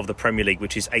of the Premier League,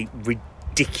 which is a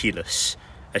ridiculous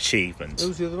achievement.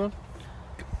 Who's the other one?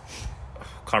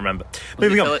 Can't remember.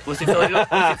 Moving on. Was it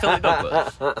Philip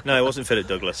Douglas? No, it wasn't Philip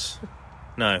Douglas.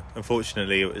 No,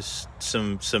 unfortunately, it was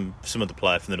some other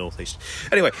player from the northeast.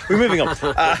 Anyway, we're moving on.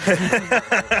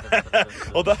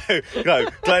 Although,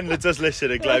 Glenn does listen,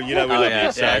 and Glenn, you know we love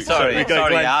you. So, sorry.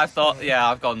 Glenn. I've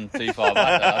gone too far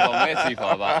back there. I've gone way too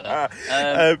far back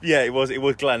there. It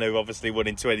was Glenn who obviously won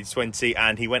in 2020,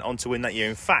 and he went on to win that year.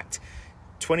 In fact,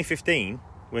 2015.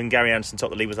 When Gary Anderson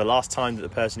topped the league was the last time that the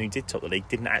person who did top the league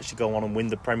didn't actually go on and win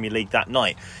the Premier League that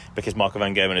night, because Michael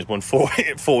Van Gerwen has won four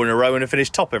in a row and have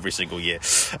finished top every single year.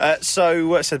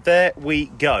 So there we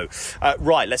go.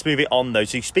 Right, let's move it on though.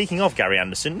 So speaking of Gary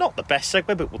Anderson, not the best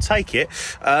segue, but we'll take it.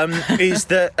 Is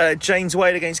that James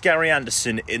Wade against Gary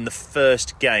Anderson in the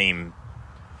first game?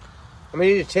 I mean,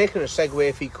 he'd have taken a segue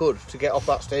if he could to get off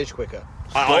that stage quicker.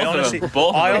 I honestly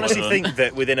think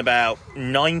that within about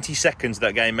 90 seconds of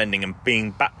that game ending and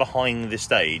being back behind the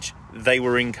stage, they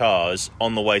were in cars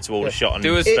on the way to Aldershot. And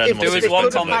if they could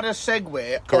have had a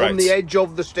segue on the edge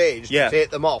of the stage to take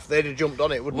them off, they'd have jumped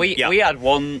on it, wouldn't they? We had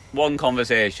one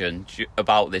conversation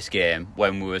about this game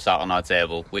when we were sat on our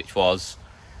table, which was,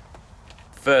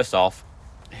 first off,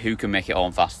 who can make it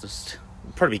on fastest?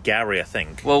 Probably Gary, I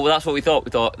think. Well, that's what we thought.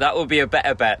 We thought that would be a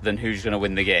better bet than who's going to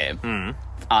win the game.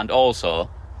 And also,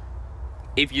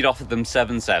 if you'd offered them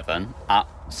 7-7 at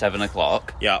 7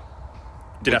 o'clock,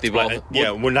 would they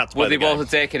both have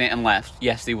taken it and left?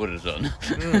 Yes, they would have done.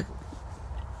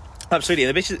 Absolutely.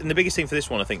 And the biggest thing for this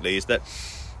one, I think, Lee, is that,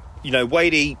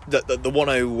 Wadey, the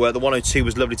 102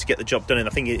 was lovely to get the job done, and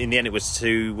I think in the end it was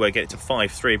to get it to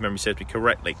 5-3, if memory serves me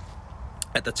correctly.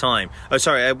 At the time. Oh,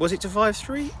 sorry, was it to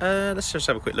 5-3? Let's just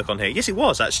have a quick look on here. Yes, it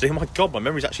was, actually. Oh, my God, my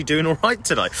memory's actually doing all right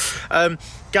tonight.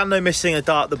 Gano missing a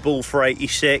dart at the ball for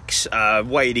 86.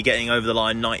 Wadey getting over the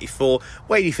line, 94.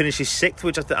 Wadey finishes 6th,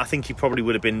 which I think he probably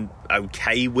would have been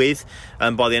okay with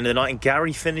by the end of the night. And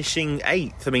Gary finishing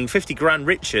 8th. I mean, 50 grand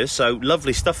richer, so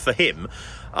lovely stuff for him.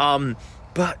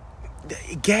 But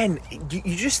again,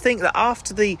 you just think that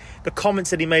after the comments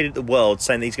that he made at the World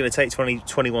saying that he's going to take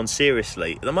 2021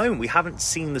 seriously, at the moment we haven't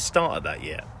seen the start of that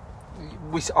yet.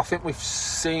 I think we've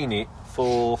seen it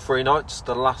for 3 nights.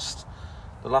 The last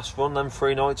run, then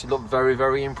 3 nights, he looked very,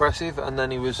 very impressive, and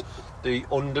then he was the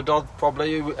underdog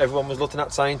probably who everyone was looking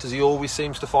at, saying, as he always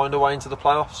seems to find a way into the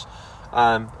playoffs.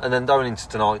 And then going into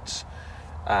tonight,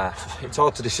 it's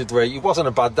hard to disagree. It wasn't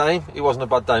a bad game.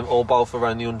 All both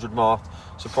around the 100 mark.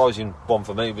 Surprising one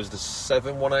for me was the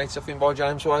 7-1-8, I think, by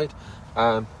James Wade.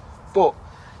 But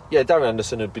yeah, Gary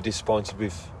Anderson would be disappointed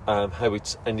with how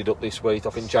it's ended up this week. I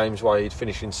think James Wade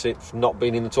finishing 6th, not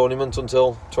being in the tournament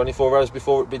until 24 hours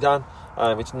before it began.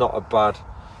 It's not a bad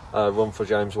run for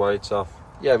James Wade. So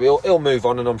yeah, he'll move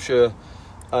on, and I'm sure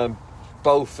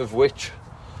both of which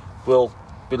will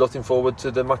be looking forward to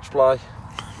the match play,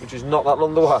 which is not that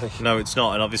long away. No, it's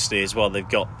not. And obviously as well, they've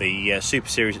got the Super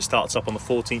Series that starts up on the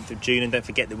 14th of June. And don't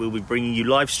forget that we'll be bringing you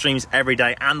live streams every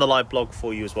day and the live blog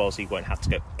for you as well, so you won't have to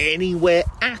go anywhere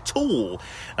at all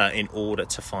in order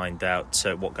to find out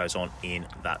what goes on in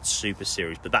that Super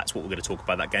Series. But that's what we're going to talk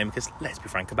about that game, because let's be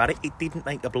frank about it, it didn't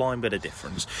make a blind bit of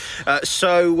difference.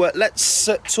 So let's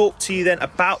talk to you then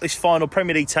about this final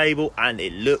Premier League table, and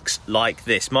it looks like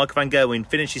this. Michael Van Gerwen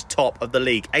finishes top of the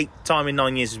league, 8th time in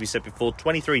 9 years, as we said before,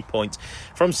 23 points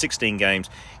from 16 games.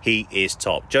 He is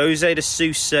top. Jose de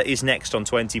Sousa is next on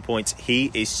 20 points. He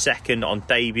is second on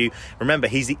debut. Remember,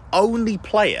 he's the only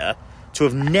player to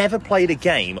have never played a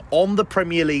game on the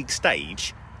Premier League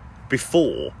stage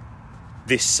before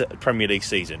this Premier League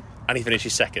season, and he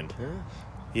finishes second.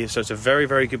 Yeah, so it's a very,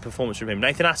 very good performance from him.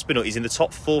 Nathan Aspinall is in the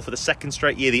top 4 for the second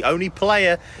straight year. The only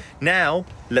player now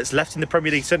that's left in the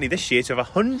Premier League, certainly this year, to have a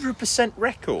 100%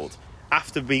 record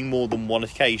after being more than one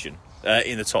occasion.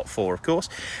 in the top 4, of course.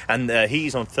 And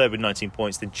he's on third with 19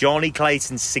 points. Then Johnny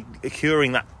Clayton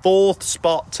securing that 4th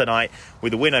spot tonight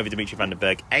with a win over Dimitri Van den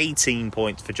Bergh. 18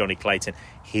 points for Johnny Clayton.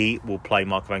 He will play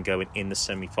Michael van Gerwen in the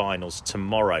semi-finals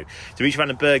tomorrow. Dimitri Van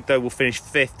den Bergh, though, will finish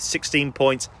 5th, 16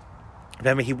 points.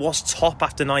 Remember, he was top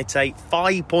after night 8,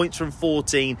 5 points from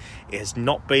 14. It has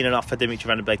not been enough for Dimitri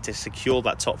Van den Bergh to secure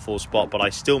that top 4 spot, but I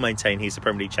still maintain he's the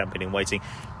Premier League champion in waiting,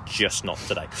 just not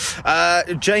today.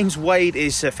 James Wade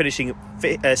is finishing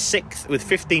 6th with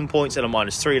 15 points and a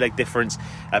 -3 leg difference.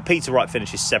 Peter Wright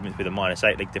finishes 7th with a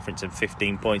 -8 leg difference and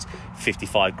 15 points.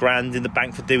 55 grand in the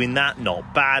bank for doing that,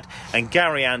 not bad. And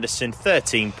Gary Anderson,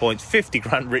 13 points, 50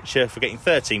 grand richer for getting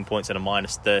 13 points and a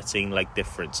 -13 leg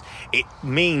difference. It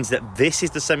means that this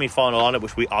is the semi-final lineup,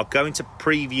 which we are going to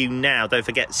preview now. Don't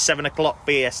forget, 7 o'clock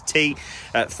BST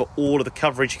for all of the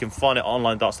coverage. You can find it at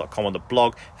onlinedarts.com on the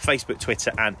blog, Facebook,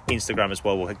 Twitter and Instagram as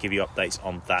well. We'll give you updates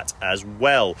on that as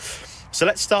well. So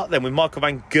let's start then with Michael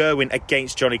van Gerwen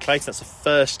against Johnny Clayton. That's the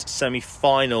first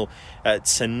semi-final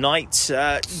tonight.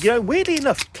 Weirdly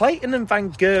enough, Clayton and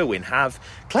Van Gerwen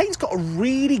Clayton's got a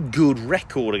really good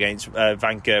record against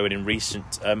Van Gerwen in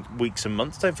recent weeks and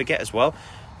months. Don't forget as well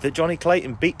that Johnny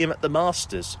Clayton beat him at the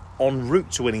Masters, en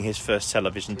route to winning his first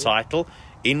television title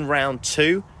in round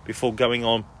 2 before going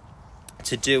on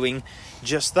to doing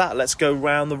just that. Let's go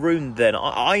round the room then.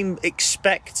 I'm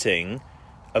expecting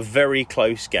a very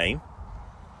close game.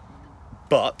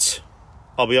 But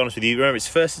I'll be honest with you, remember it's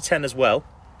first to 10 as well.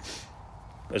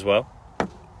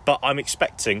 But I'm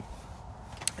expecting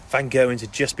Van Gerwen to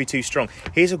just be too strong.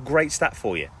 Here's a great stat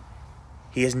for you.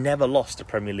 He has never lost a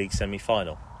Premier League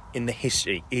semi-final in the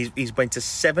history. He's been to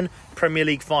 7 Premier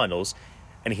League finals,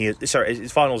 and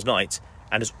it's finals night,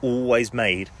 and has always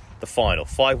made the final.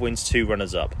 5 wins, 2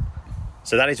 runners-up.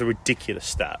 So that is a ridiculous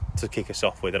stat to kick us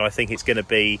off with, and I think it's going to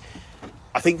be.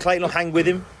 I think Clayton will hang with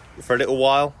him for a little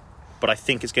while. But I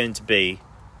think it's going to be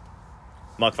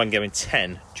Michael van Gerwen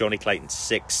 10, Johnny Clayton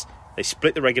 6. They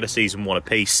split the regular season 1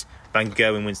 apiece. Van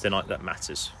Gerwen wins the night that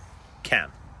matters.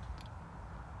 Cam?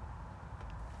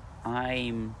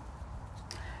 I'm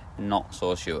not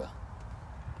so sure.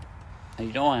 And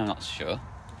you know why I'm not so sure?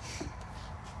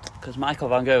 Because Michael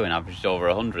van Gerwen averaged over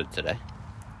 100 today.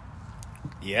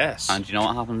 Yes. And you know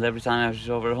what happens every time he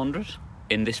averages over 100?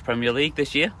 In this Premier League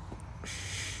this year?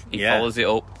 He follows it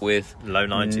up with low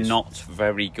 90s. Not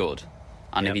very good.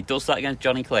 And if he does that against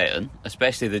Johnny Clayton,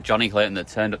 especially the Johnny Clayton that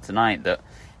turned up tonight, that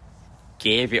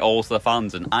gave it all to the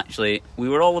fans, and actually, we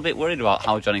were all a bit worried about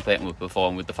how Johnny Clayton would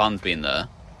perform with the fans being there.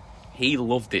 He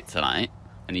loved it tonight,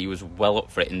 and he was well up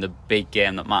for it in the big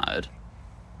game that mattered.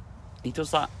 He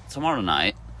does that tomorrow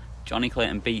night, Johnny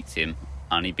Clayton beats him,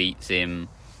 and he beats him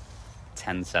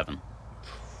 10-7.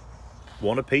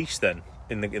 1 apiece then.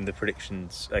 In the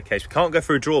predictions case. We can't go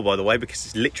for a draw, by the way, because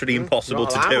it's literally impossible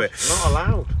to do it. Not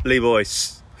allowed. Lee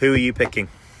Boyce, who are you picking?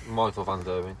 Michael van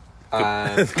Gerwen.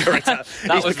 Correct.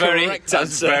 That was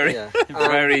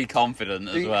very confident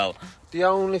as well. The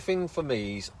only thing for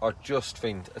me is, I just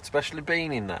think, especially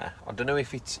being in there, I don't know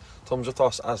if it's Tom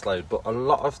Zatos as loud, but a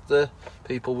lot of the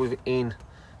people within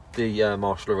the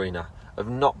Marshall Arena have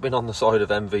not been on the side of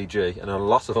MVG, and a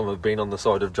lot of them have been on the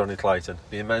side of Johnny Clayton.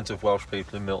 The amount of Welsh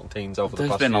people in Milton Keynes over the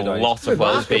past few days. There's been a lot of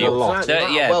Welsh people.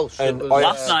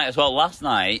 Last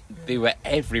night, they were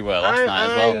everywhere last night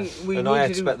as well. And I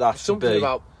expect that to be... Something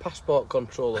about passport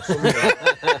control or something.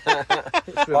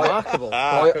 It's remarkable.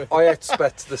 I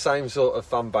expect the same sort of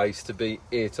fan base to be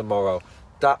here tomorrow.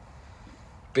 That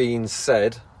being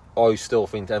said, I still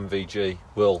think MVG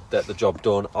will get the job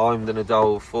done. I'm going to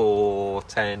go for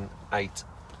 10-8.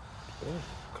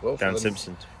 Dan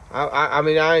Simpson. I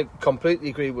mean, I completely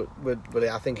agree with it.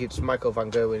 I think it's Michael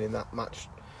van Gerwen in that match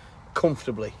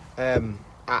comfortably. And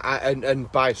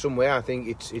by some way, I think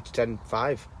it's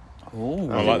 10-5. Oh,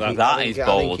 I like that. That is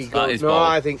bold.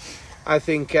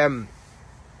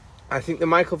 I think the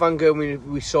Michael van Gerwen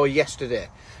we saw yesterday,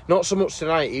 not so much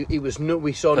tonight.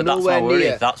 We saw nowhere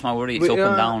near. That's my worry. It's up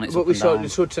and down.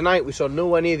 So tonight we saw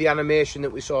nowhere near the animation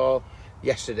that we saw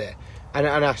yesterday. And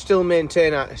I still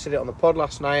maintain, I said it on the pod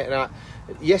last night,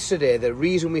 yesterday, the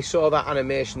reason we saw that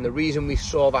animation, the reason we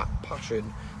saw that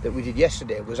passion that we did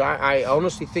yesterday was I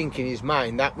honestly think in his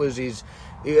mind that was his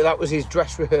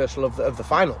dress rehearsal of the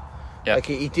final. Yeah. Like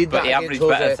he did but that. He averaged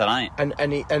better tonight.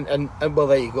 And well,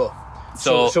 there you go.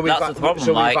 So that's the problem.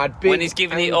 So when he's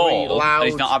giving it all, and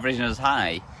he's not averaging as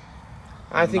high.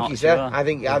 I think he's there. I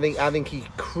think he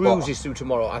cruises through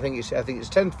tomorrow. I think it's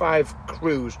 10-5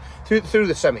 cruise through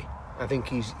the semi. I think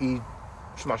he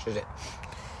smashes it.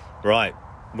 Right.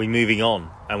 we're moving on,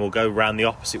 and we'll go round the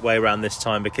opposite way around this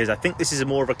time, because I think this is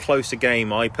more of a closer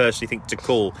game, I personally think, to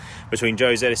call between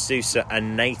Jose de Sousa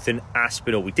and Nathan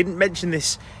Aspinall. We didn't mention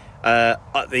this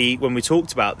when we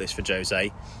talked about this for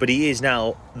Jose, but he is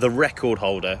now the record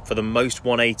holder for the most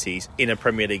 180s in a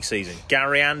Premier League season.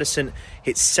 Gary Anderson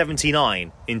hit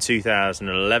 79 in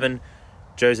 2011.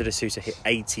 Jose de Sousa hit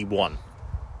 81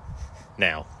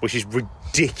 now, which is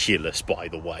ridiculous, by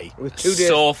the way. With 2 days,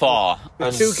 so far.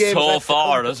 With 2 games so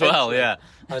far as well, yeah.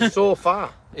 And so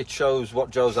far. It shows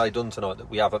what Jose done tonight that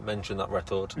we haven't mentioned that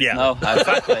record. Yeah. No,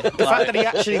 exactly. The fact that he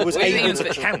actually was able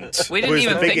to count. We didn't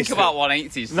even think about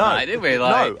 180s tonight, did we?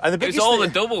 No. And it was all the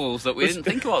doubles that we didn't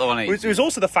think about the 180s. It was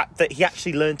also the fact that he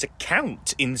actually learned to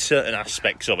count in certain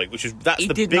aspects of it, which is He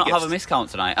did not have a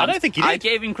miscount tonight. I don't think he did. I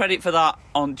gave him credit for that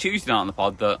on Tuesday night on the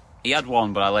pod, that he had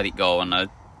one, but I let it go, and I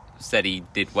said he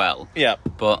did well. Yeah.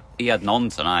 But he had none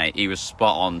tonight. He was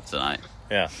spot on tonight.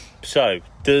 Yeah. So,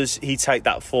 does he take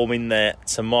that form in there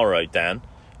tomorrow, Dan?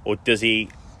 Or does he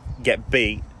get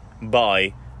beat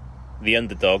by the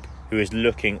underdog, who is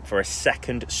looking for a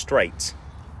second straight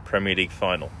Premier League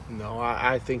final? No,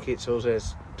 I think it's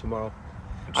Jose's tomorrow.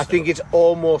 I think it's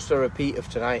almost a repeat of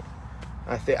tonight.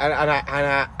 I think, and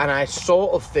I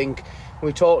sort of think,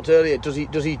 we talked earlier, does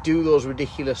he do those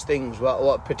ridiculous things?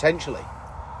 Well, potentially.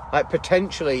 Like,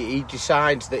 potentially he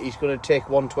decides that he's going to take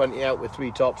 120 out with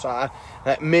 3 tops.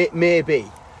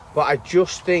 Maybe. But I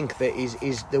just think that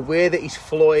is the way that he's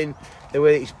flowing, the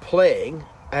way that he's playing.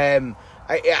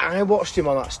 I watched him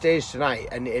on that stage tonight,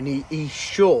 and he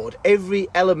showed, every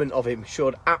element of him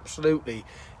showed absolutely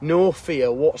no fear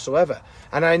whatsoever.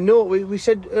 And I know, we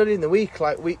said earlier in the week,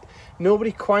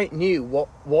 nobody quite knew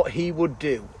what he would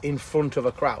do in front of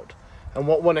a crowd. And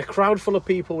when a crowd full of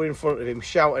people were in front of him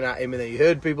shouting at him, and then he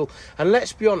heard people. And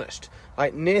let's be honest,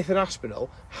 like, Nathan Aspinall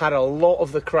had a lot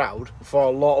of the crowd for a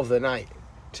lot of the night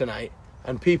tonight,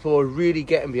 and people were really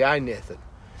getting behind Nathan.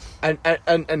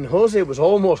 And Jose was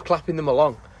almost clapping them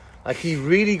along. Like, he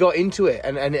really got into it,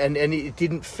 and it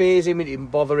didn't faze him, it didn't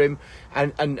bother him.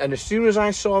 And as soon as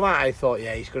I saw that, I thought,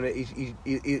 yeah,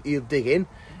 he'll dig in,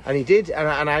 and he did.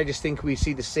 And I just think we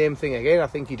see the same thing again. I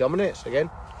think he dominates again.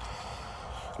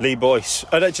 Lee Boyce.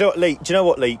 Do you know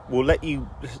what, Lee? We'll let you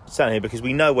stand here because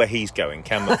we know where he's going,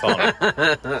 Cam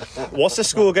McFarlane. What's the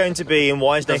score going to be, and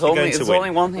why is Nathan going to win? There's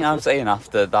only one thing I'm saying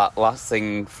after that last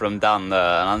thing from Dan there,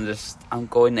 and I'm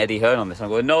going Eddie Hearn on this. I'm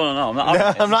going, no, I'm not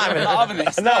having this. I'm not having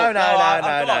this. No.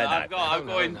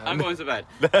 I'm going to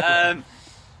bed.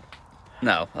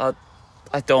 No,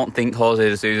 I don't think Jose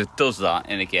de Sousa does that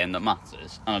in a game that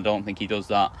matters, and I don't think he does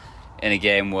that in a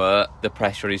game where the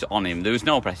pressure is on him. There was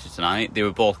no pressure tonight. They were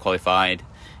both qualified.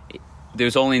 There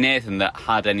was only Nathan that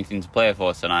had anything to play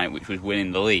for tonight, which was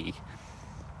winning the league.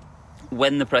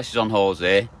 When the pressure's on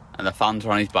Jose and the fans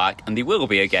are on his back, and they will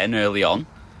be again early on,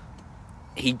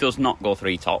 he does not go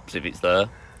 3 tops if it's there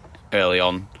early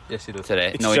on. Yes, he does.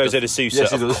 Today. It's Jose de Sousa.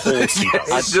 Yes, he does. Of course he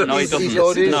does. No, he doesn't.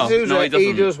 No, he doesn't.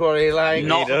 He does what he likes.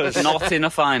 Not in a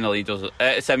final, he doesn't.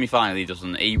 Semi-final, he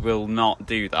doesn't. He will not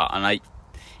do that. And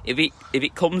if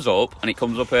it comes up, and it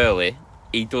comes up early,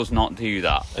 he does not do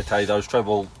that. Okay, those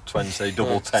treble 20,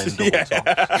 double 10, double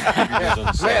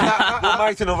tops. We'll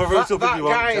make another route up if you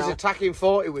want. That guy is attacking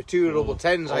 40 with 2 double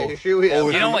 10s, I assure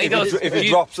you. You know what he does? If he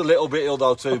drops a little bit, he'll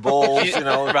do 2 balls, you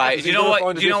know. Right, do you know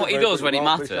what he does when it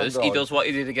matters? He does what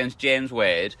he did against James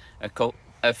Wade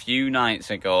a few nights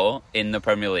ago in the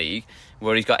Premier League,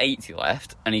 where he's got 80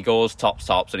 left, and he goes tops,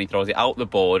 and he throws it out the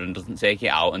board and doesn't take it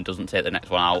out and doesn't take the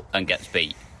next one out and gets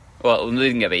beat. Well, he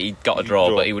didn't get beat, he got a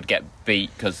draw, but he would get beat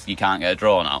because you can't get a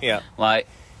draw now. Yeah. Like,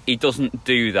 he doesn't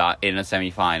do that in a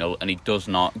semi-final, and he does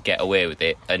not get away with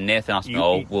it. And Nathan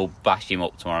Aspinall will bash him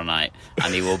up tomorrow night,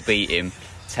 and he will beat him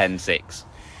 10-6.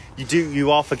 You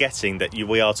are forgetting that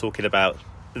we are talking about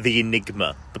the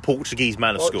enigma, the Portuguese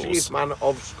man of scores. Portuguese man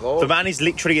of scores. The man is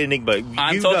literally an enigma.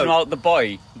 I'm talking about the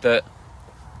boy that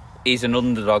is an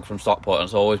underdog from Stockport and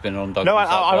has always been an underdog from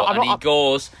Stockport. He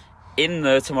goes in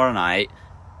there tomorrow night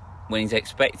when he's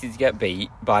expected to get beat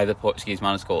by the Portuguese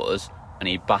man of scores, and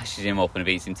he bashes him up and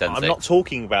beats him 10-6. I'm not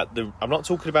talking about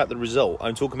the result.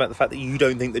 I'm talking about the fact that you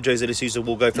don't think that Jose de Sousa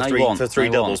will go for three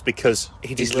doubles because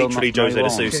it is literally Jose de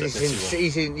Sousa.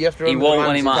 He won't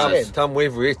when he matters. Can we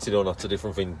hit it or not? It's a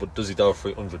different thing, but does he go for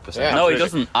it 100%? Yeah, no, he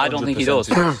doesn't. I don't think he does.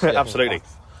 Absolutely.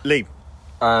 Lee.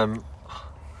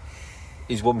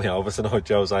 He's won me over tonight,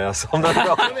 Jose has. I'm not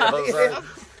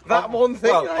that one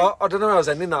thing. Well, I don't know how I was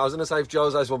ending that. I was going to say if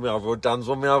Jose's won me over or Dan's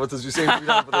won me over, because we seem to be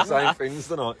doing for the same things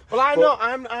tonight. Well, I'm not.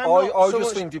 I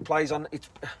just think he plays on.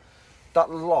 that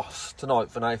loss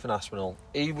tonight for Nathan Aspinall,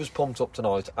 he was pumped up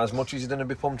tonight as much as he's going to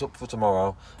be pumped up for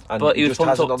tomorrow. And but he was just pumped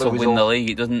hasn't up got to the win the result. league.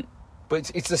 It doesn't. But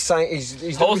it's the same.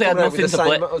 He's Jose had nothing to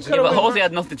play. Yeah, but Jose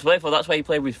had nothing to play for. That's why he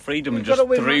played with freedom and just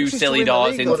threw silly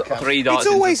darts in, three darts.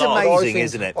 It's always into amazing,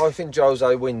 isn't it? I think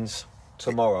Jose wins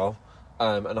tomorrow,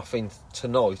 and I think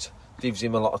tonight gives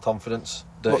him a lot of confidence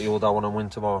that he'll go on and win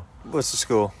tomorrow. What's the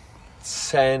score?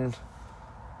 10.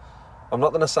 I'm not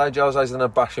going to say Jose's going to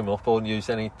bash him up or use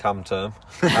any tam term.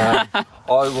 I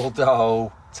will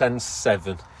go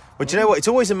 10-7. Well, do you know what? It's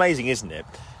always amazing, isn't it?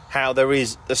 How there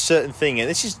is a certain thing, and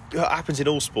this is what happens in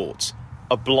all sports,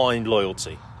 a blind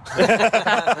loyalty.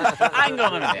 Hang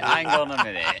on a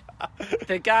minute.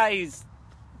 The guy's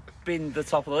been the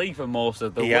top of the league for most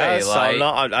of the way. Yes,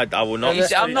 Like, I will not.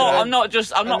 I'm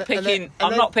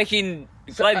not picking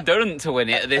Glenn Durrant to win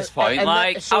it at this point.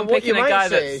 So I'm what picking you a guy might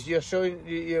say that's.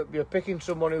 is you're picking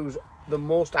someone who's the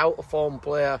most out of form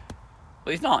player,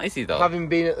 Well, he's not, is he though? having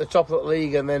been at the top of the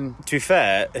league, and then To be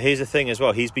fair, here's the thing as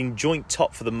well. He's been joint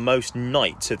top for the most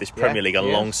nights of this Premier League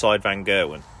alongside Van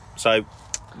Gerwen. So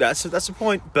that's a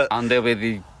point. But And they'll be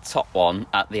the top one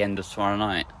at the end of tomorrow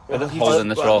night, Well, holding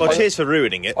the trophy. well, cheers for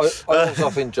ruining it. I also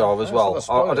think, Jarve, as well.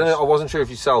 I don't know. I wasn't sure if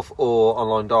yourself or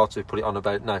Online Data put it on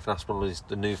about Nathan Aspinall is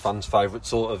the new fans' favourite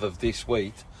sort of this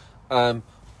week.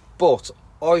 But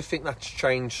I think that's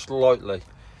changed slightly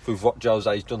with what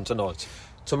Jose's done tonight.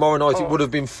 Tomorrow night it would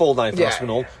have been full Nathan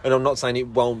Aspinall, and I'm not saying it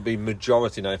won't be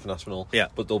majority Nathan Aspinall,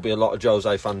 but there'll be a lot of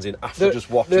Jose fans in after just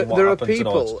watching what happened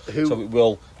tonight. So it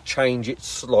will change it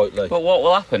slightly. But what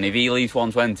will happen if he leaves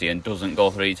 120 and doesn't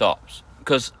go three tops?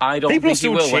 Because I don't think he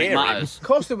will when it matters. Of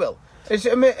course they will. If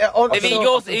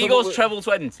he goes treble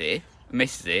 20,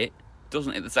 misses it,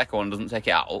 doesn't hit the second one, doesn't take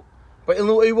it out. But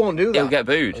he won't do that. He'll get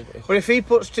booed. But if he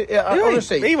puts,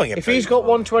 honestly, he won't get if booed. he's got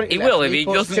 120, He left, will if he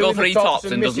puts doesn't two go in the three tops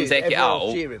and doesn't misses, take it everyone will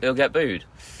out. cheer him. He'll get booed.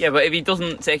 Yeah, but if he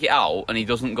doesn't take it out and he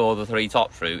doesn't go the three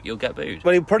tops route, he'll get booed.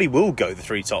 Well, he probably will go the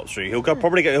three tops route. He'll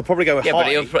probably go Yeah,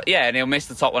 high. but and he'll miss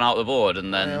the top one out the board,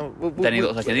 and then then he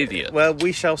looks like an idiot. Well,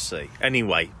 we shall see.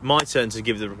 Anyway, my turn to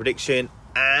give the prediction,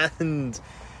 and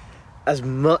as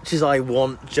much as I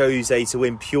want Jose to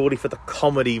win purely for the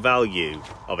comedy value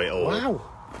of it all, Wow.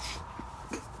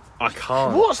 I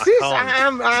can't. What's I this?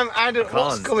 can't. I don't.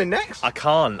 What's can't. coming next? I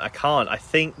can't. I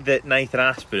think that Nathan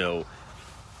Aspinall,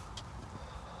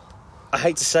 I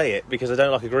hate to say it because I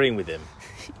don't like agreeing with him.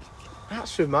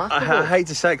 That's remarkable. I hate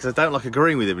to say it because I don't like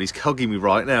agreeing with him, but he's hugging me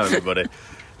right now, everybody.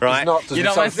 Right? You're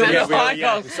not meant to do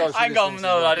that. Hang on,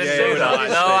 no, I didn't do that.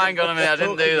 No, hang on a minute, I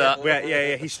didn't do that.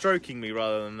 Yeah, he's stroking me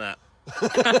rather than that.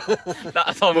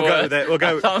 That sounds We'll go worse. with it. We'll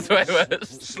go. That sounds way worse.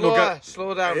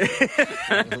 Slow down.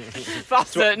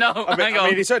 Faster, no, hang on. I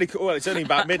mean, it's only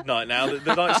about midnight now.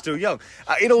 The night's still young.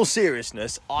 In all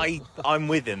seriousness, I'm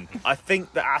with him. I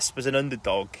think that Asp as an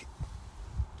underdog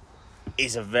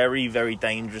is a very, very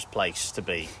dangerous place to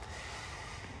be.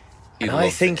 And I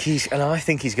think he's going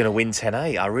to win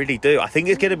 10-8. I really do. I think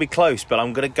it's going to be close, but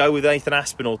I'm going to go with Nathan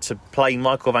Aspinall to play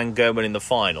Michael Van Gerwen in the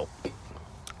final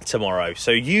tomorrow.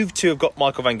 So you two have got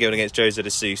Michael Van Gerwen against Jose de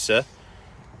Sousa.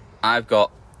 I've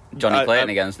got Johnny Clayton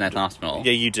against Nathan Aspinall.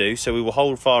 Yeah, you do. So we will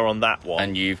hold fire on that one.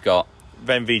 And you've got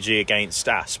MVG against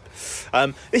Asp.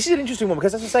 This is an interesting one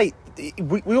because, as I say,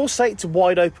 we all say it's a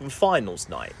wide open finals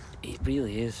night. It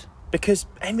really is. Because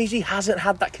MVG hasn't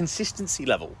had that consistency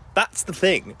level. That's the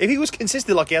thing. If he was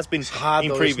consistent like he has been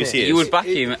in previous years, you would back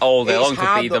him all day long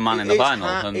to be the man in the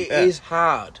final. It is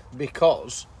hard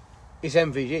because it's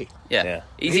MVG. Yeah.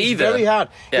 It's very hard.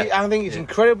 I think it's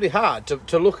incredibly hard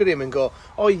to look at him and go,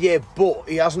 oh yeah, but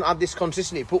he hasn't had this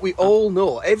consistency. But we all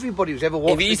know, everybody who's ever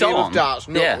watched the game of darts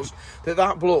knows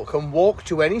that bloke can walk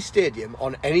to any stadium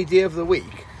on any day of the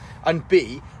week and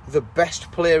be the best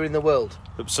player in the world.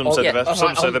 Some say the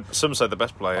best. Some say the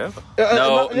best player ever.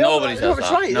 No, nobody says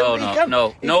that.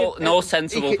 Right. No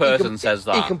sensible person says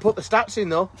that. He can put the stats in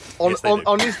though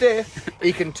on his day.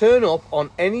 He can turn up on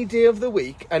any day of the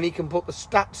week, and he can put the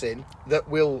stats in that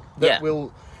will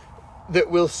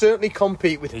certainly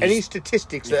compete with any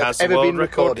statistics that have ever been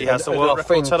recorded. He has the world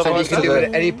record and he can do it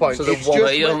at any point. But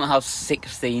he doesn't have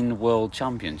 16 world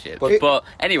championships. But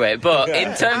anyway, in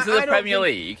terms of the Premier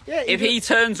League, if he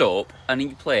turns up and he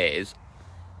plays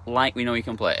like we know he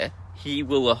can play, he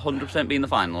will 100% be in the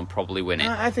final and probably win it.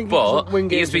 I think but win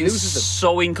games he's been and loses them.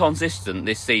 so inconsistent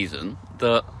this season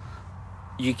that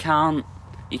you can't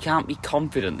be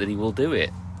confident that he will do it.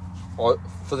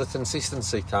 For the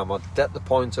consistency, Cam, at the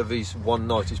point of his one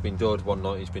night he's been good, one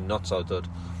night he's been not so good.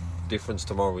 difference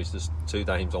tomorrow is there's 2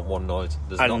 games on one night.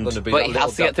 There's not And- going to be. But that he little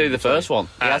has to get gap through in the between. first one.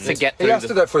 He has to get He through has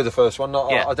to get through the first one. No,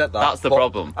 Yeah, I get that. that's the But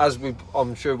problem.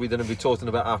 I'm sure we're going to be talking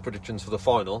about our predictions for the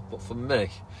final. But for me,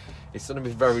 it's going to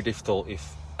be very difficult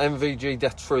if MVG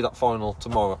gets through that final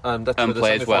tomorrow and gets through the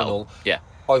plays semi-final. well. Yeah.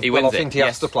 I He wins think it, he has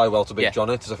yes. to play well to beat Yeah.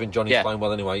 Johnny, because I think Johnny's Yeah. playing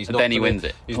well anyway. He's And not then he gonna- wins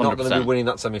it, He's not going to be 100%. winning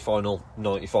that semi-final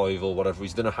 95 or whatever.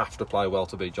 He's going to have to play well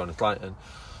to beat Johnny Clayton.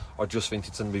 I just think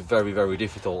it's going to be very, very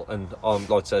difficult. And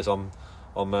like I says, I'm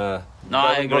I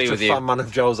very agree much with a you. fan man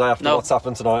of Jose after No. what's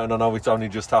happened tonight, and I know it's only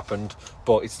just happened,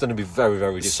 but it's going to be very,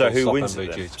 very difficult. So to who stop wins it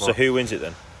MVG then? tomorrow. So who wins it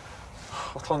then?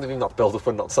 I can't even not build up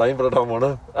and not saying, but I don't want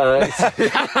to.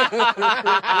 You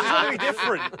just want to be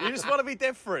different. You just want to be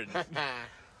different.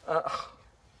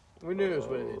 We knew he was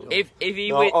winning it. If he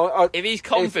No, win, if he's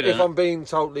confident, If I'm being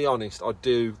totally honest, I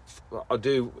do.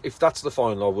 If that's the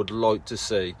final, I would like to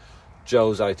see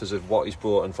Jose as of what he's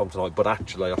brought in from tonight. But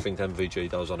actually, I think MVG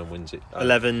goes on and wins it.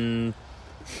 11.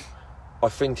 I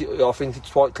think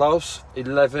it's quite close.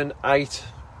 11-8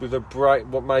 with a break.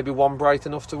 What, maybe one break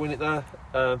enough to win it there.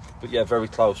 But yeah, very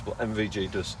close. But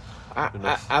MVG does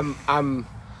enough.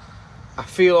 I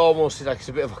feel almost like it's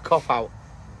a bit of a cop out.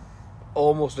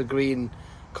 Almost agreeing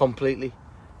completely.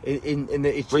 In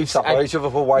the, We've sat by each other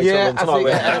for way too long tonight.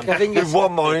 I think with it's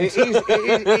one mind. It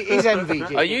is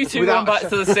MVG. are you two Without- going back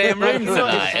to the same room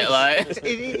tonight? Like,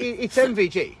 It's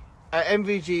MVG.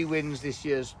 MVG wins this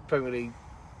year's Premier League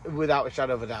without a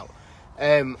shadow of a doubt.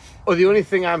 Or the only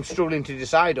thing I'm struggling to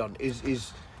decide on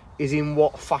is in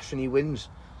what fashion he wins.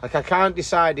 Like, I can't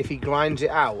decide if he grinds it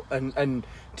out and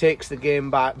takes the game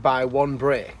by one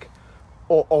break,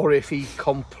 or if he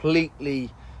completely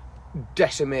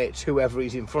decimates whoever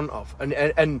he's in front of.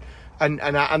 And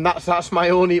that's my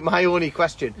only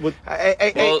question. well,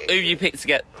 who you picked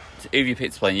to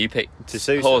play? You picked To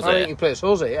Sousa. I think Jose. he plays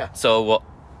Jose, yeah. So what?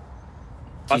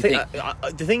 I think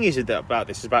the thing is about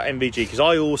this is about MVG, because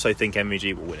I also think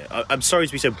MVG will win it. I'm sorry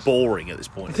to be so boring at this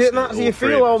point. You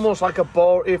feel almost like a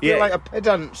bore. You feel Yeah. like a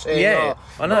pedant saying, Yeah,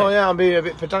 I know. Oh yeah, I'm being a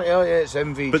bit pedantic. Oh yeah, it's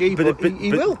MVG, but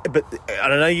he will. But I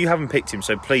know you haven't picked him,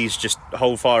 so please just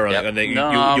hold fire on Yep. it, and then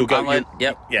No, you'll go. I'm like,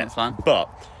 yep, that's fine. But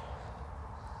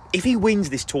if he wins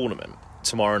this tournament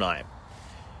tomorrow night,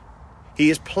 he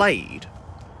has played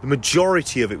the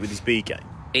majority of it with his B game.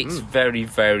 It's very,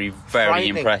 very, very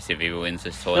Frightening. impressive if he wins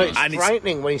this No, tournament. it's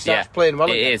frightening when he starts playing well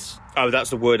It again. is. Oh, that's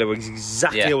the word I was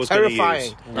exactly Yeah. I was going to Terrifying.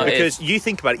 use. No, it Because is. you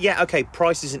think about it, yeah, okay,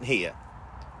 Price isn't here,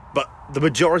 but the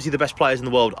majority of the best players in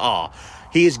the world are.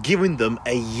 He has given them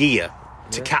a year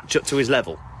to catch up to his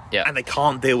level, Yeah. and they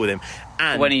can't deal with him.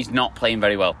 And When he's not playing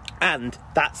very well. And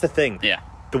that's the thing. Yeah.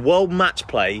 The World Match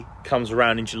Play comes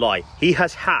around in July. He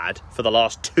has had, for the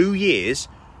last 2 years,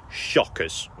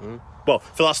 shockers. Well,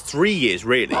 for the last 3 years,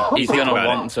 really. He's Think going to about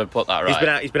want it. to put that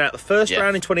right. He's been out the first Yes.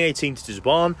 round in 2018 to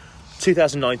Dazwan,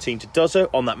 2019 to Duzzo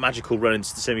on that magical run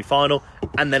into the semi-final,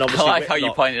 and then I obviously like how you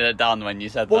Whitlock. pointed it down when you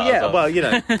said Well, that. yeah, as well, you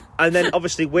know, and then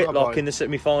obviously boy. Whitlock in the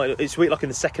semi-final. It's Whitlock in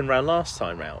the second round last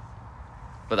time round.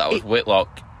 But that was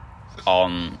Whitlock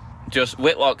on... Just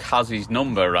Whitlock has his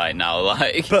number right now.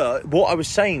 Like, But what I was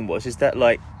saying is that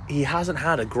like he hasn't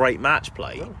had a great match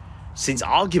play since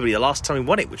arguably the last time he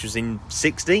won it, which was in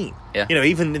 16. Yeah. You know,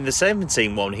 even in the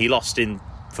 17 one, he lost in,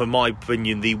 for my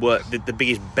opinion, the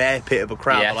biggest bear pit of a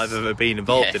crowd Yes. that I've ever been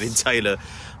involved in Taylor.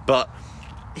 But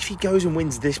if he goes and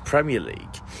wins this Premier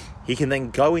League, he can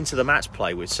then go into the match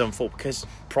play with some form, because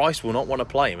Price will not want to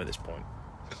play him at this point.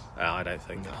 I don't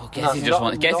think.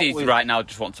 Gezi right now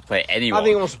just wants to play anyone. I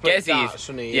think he wants to play Gezi darts, is,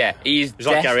 doesn't he? yeah, he's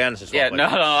like Gary Anderson. Yeah, no,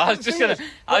 I was just gonna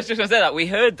say that we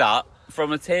heard that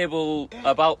from a table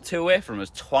about 2 away from us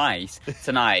twice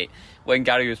tonight when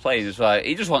Gary was playing. It was like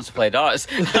he just wants to play darts.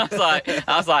 I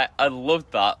was like, I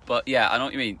loved that, but yeah, I know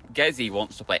what you mean. Gezi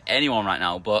wants to play anyone right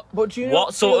now, but do you what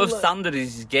not sort feel of like- standard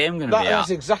is his game going to be at? That's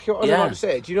exactly what I was Yeah. about to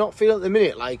say. Do you not feel at the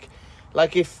minute like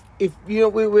if you know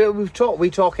we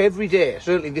talk every day,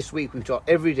 certainly this week we've talked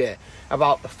every day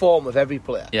about the form of every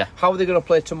player. Yeah. How are they going to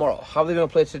play tomorrow? How are they going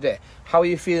to play today? How are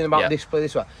you feeling about Yeah. this play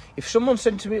this way? If someone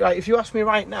said to me, like, if you ask me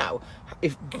right now,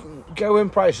 if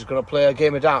Gerwyn Price is going to play a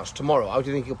game of darts tomorrow, how do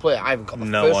you think he'll play it? I haven't got the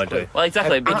No first idea. clue. Well,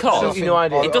 exactly, I have because absolutely no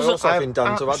idea. it doesn't- I also I have think, Dan,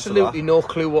 to add to that- absolutely no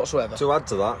clue whatsoever. To add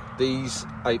to that, these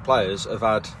 8 players have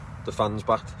had the fans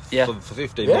back Yeah. for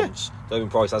 15 Yeah. months. David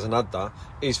Price hasn't had that.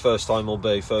 His first time will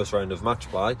be first round of match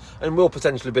play, and will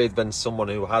potentially be then someone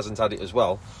who hasn't had it as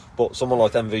well. But someone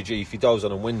like MVG, if he goes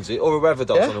on and wins it, or whoever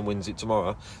goes on and wins it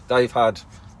tomorrow, they've had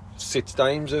 6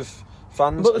 games of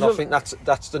fans, But and I the- think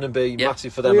that's going to be Yeah.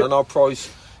 massive for them. Yeah. And our Price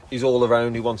is all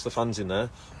around. He wants the fans in there.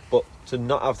 But to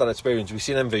not have that experience, we've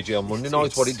seen MVG on Monday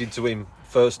night, what it did to him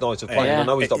first night of playing. Yeah. I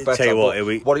know he's not better. Tell you what,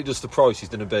 but what it does to Price is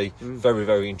going to be very,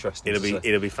 very interesting.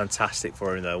 It'll be fantastic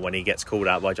for him though when he gets called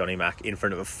out by Johnny Mack in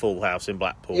front of a full house in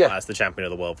Blackpool as the champion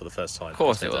of the world for the first time. Of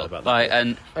course it will. About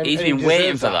And he's been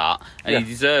waiting for that, and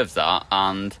he deserves that.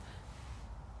 And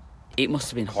it must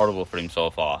have been horrible for him so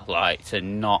far. Like to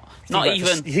not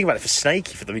even. You think about it for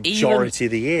Snakey for the majority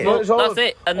of the year. No, that's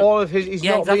it. And all of his, he's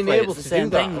not been able to do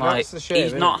that. Thing. Like, that's the shame,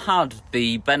 he's not had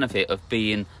the benefit of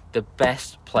being the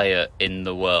best player in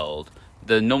the world,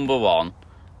 the number one,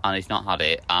 and he's not had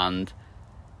it. And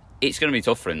it's going to be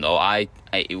tough for him, though.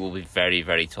 It will be very,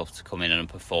 very tough to come in and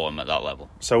perform at that level.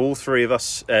 So all three of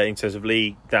us, in terms of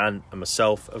Lee, Dan and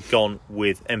myself, have gone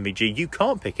with MVG. You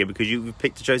can't pick it because you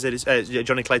picked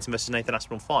Johnny Clayton versus Nathan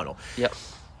Aspinall final. Yep.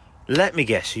 Let me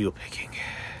guess who you're picking.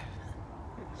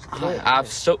 I've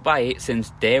stuck by it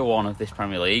since day one of this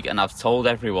Premier League, and I've told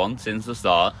everyone since the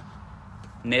start,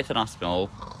 Nathan Aspinall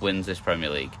wins this Premier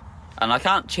League. And I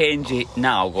can't change it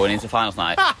now going into finals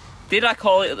night. Did I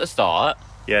call it at the start?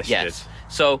 Yes, you did.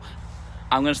 So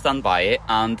I'm going to stand by it,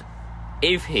 and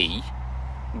if he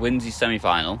wins his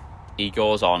semi-final, he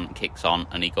goes on, kicks on,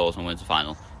 and he goes and wins the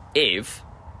final. If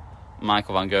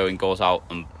Michael Van Gerwen goes out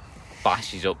and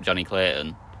bashes up Johnny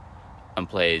Clayton and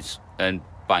plays and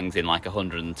bangs in like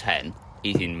 110,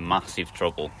 he's in massive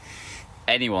trouble.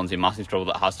 Anyone's in massive trouble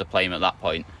that has to play him at that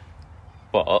point.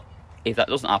 But if that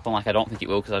doesn't happen, like I don't think it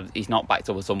will, because he's not backed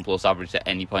up a sum plus average at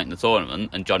any point in the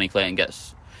tournament, and Johnny Clayton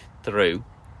gets through,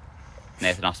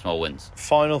 Nathan Aspinall wins.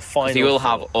 Final. He will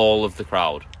have all of the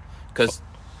crowd. Because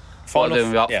what are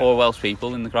doing about 4 Welsh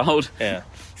people in the crowd? Yeah.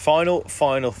 Final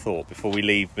thought before we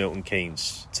leave Milton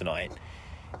Keynes tonight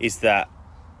is that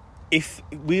if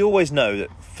we always know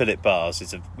that Philip Bars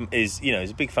is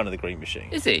a big fan of the Green Machine.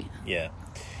 Is he? Yeah.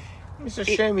 It's a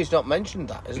shame he's not mentioned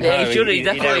that, isn't Yeah, it? he should. He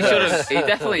definitely should have. He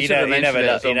definitely should have mentioned it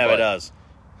at some He never point. does.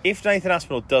 If Nathan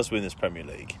Aspinall does win this Premier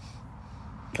League,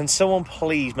 can someone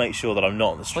please make sure that I'm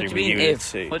not on the stream What do you with mean you?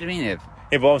 if? What do you mean if?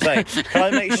 Yeah, but what I'm saying, can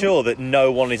I make sure that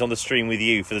no one is on the stream with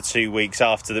you for the 2 weeks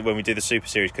after when we do the Super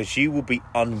Series? Because you will be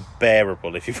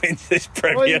unbearable if you win this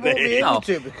Premier Well, you League. won't be able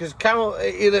to because Camel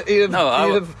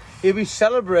he'll be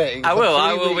celebrating. I will.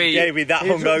 I will be. Yeah, he'll be that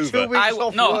hungover. I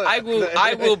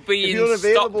will be in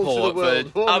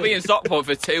Stockport. I'll be in Stockport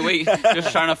for 2 weeks,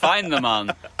 just trying to find the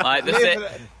man. Like the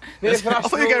I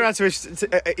thought you were going around to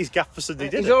his gaff for Sunday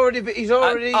dinner. He's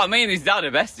already. I mean, his dad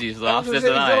are besties after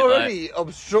tonight. He's already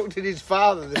obstructed his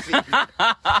father this evening.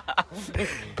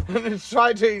 And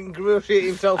tried to ingratiate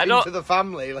himself into the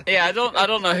family. Yeah, I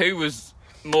don't know who was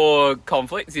more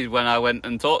conflicted when I went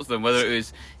and talked to them, whether it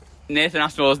was Nathan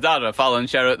Aspinall's dad or Fallon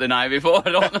Sherratt the night before.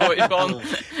 I don't know which one of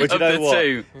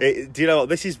the two. Do you know what?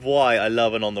 This is why I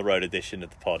love an on-the-road edition of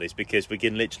the pod, is because we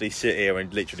can literally sit here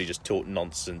and literally just talk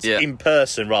nonsense in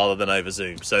person rather than over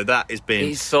Zoom. So that has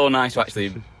been... It's so nice to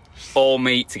actually all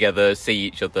meet together, see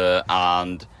each other,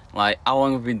 and... Like, how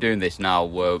long have we been doing this now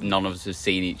where none of us have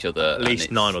seen each other? At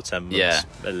least 9 or 10 months. Yeah.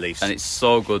 At least. And it's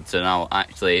so good to now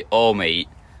actually all meet.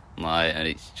 Like, and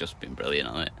it's just been brilliant,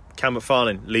 hasn't it? Cam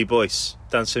McFarlane, Lee Boyce,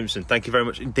 Dan Simpson, thank you very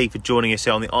much indeed for joining us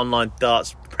here on the Online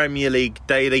Darts Premier League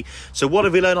Daily. So what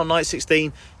have we learned on night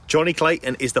 16? Johnny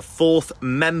Clayton is the 4th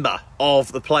member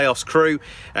of the playoffs crew.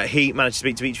 He managed to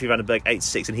beat Dimitri Van den Berg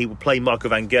 8-6, and he will play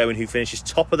Michael Van Gerwen, who finishes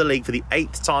top of the league for the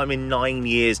 8th time in 9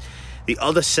 years. The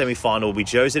other semi-final will be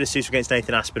Jose de Sousa against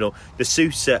Nathan Aspinall. De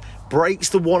Sousa breaks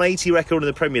the 180 record in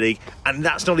the Premier League, and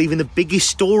that's not even the biggest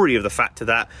story of the fact of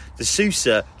that. De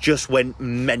Sousa just went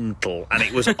mental, and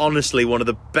it was honestly one of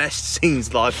the best scenes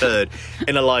that I've heard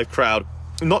in a live crowd.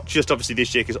 Not just obviously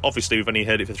this year, because obviously we've only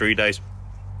heard it for 3 days,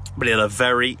 but in a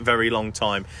very, very long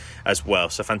time as well.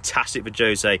 So fantastic for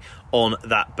Jose on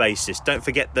that basis. Don't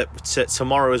forget that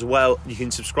tomorrow as well, you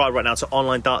can subscribe right now to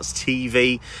Online Darts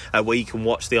TV, where you can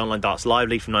watch the Online Darts live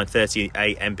league from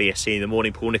 9:30am BST in the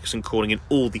morning. Paul Nicholson calling in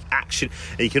all the action.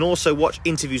 And you can also watch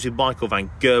interviews with Michael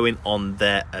Van Gerwen on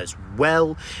there as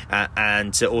well.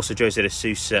 And also Jose de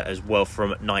Sousa as well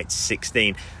from night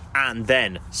 16. And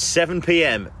then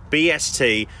 7pm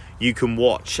BST, you can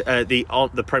watch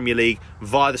the Premier League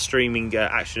via the streaming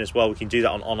action as well. We can do that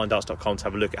on onlinedarts.com to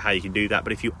have a look at how you can do that.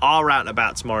 But if you are out and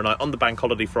about tomorrow night on the Bank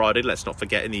Holiday Friday, let's not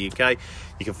forget in the UK,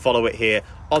 you can follow it here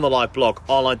on the live blog,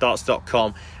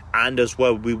 onlinedarts.com. And as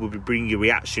well, we will be bringing you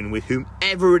reaction with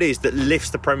whomever it is that lifts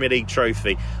the Premier League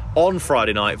trophy on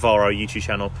Friday night via our YouTube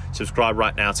channel. Subscribe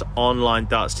right now to Online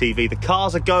Darts TV. The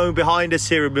cars are going behind us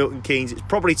here in Milton Keynes. It's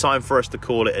probably time for us to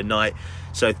call it a night.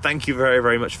 So thank you very,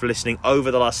 very much for listening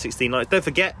over the last 16 nights. Don't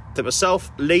forget that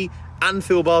myself, Lee and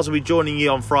Phil Bars will be joining you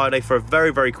on Friday for a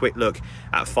very, very quick look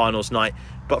at finals night.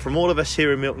 But from all of us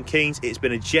here in Milton Keynes, it's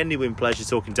been a genuine pleasure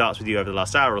talking darts with you over the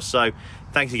last hour or so.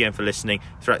 Thanks again for listening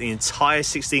throughout the entire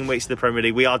 16 weeks of the Premier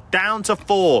League. We are down to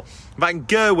 4. Van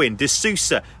Gerwen, De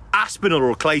Sousa, Aspinall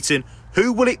or Clayton.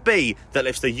 Who will it be that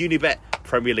lifts the Unibet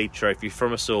Premier League trophy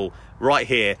from us all right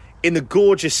here in the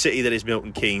gorgeous city that is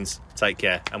Milton Keynes? Take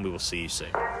care, and we will see you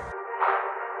soon.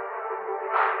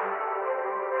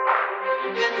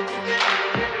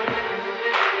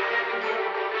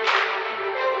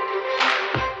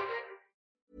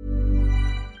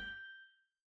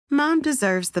 Mom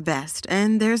deserves the best,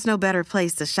 and there's no better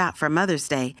place to shop for Mother's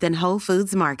Day than Whole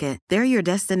Foods Market. They're your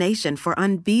destination for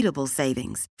unbeatable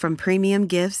savings, from premium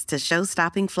gifts to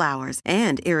show-stopping flowers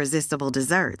and irresistible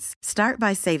desserts. Start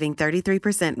by saving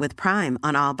 33% with Prime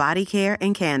on all body care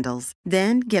and candles.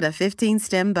 Then get a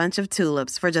 15-stem bunch of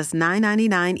tulips for just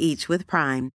 $9.99 each with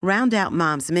Prime. Round out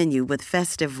Mom's menu with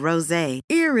festive rosé,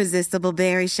 irresistible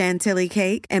berry chantilly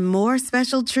cake, and more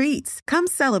special treats. Come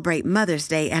celebrate Mother's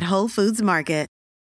Day at Whole Foods Market.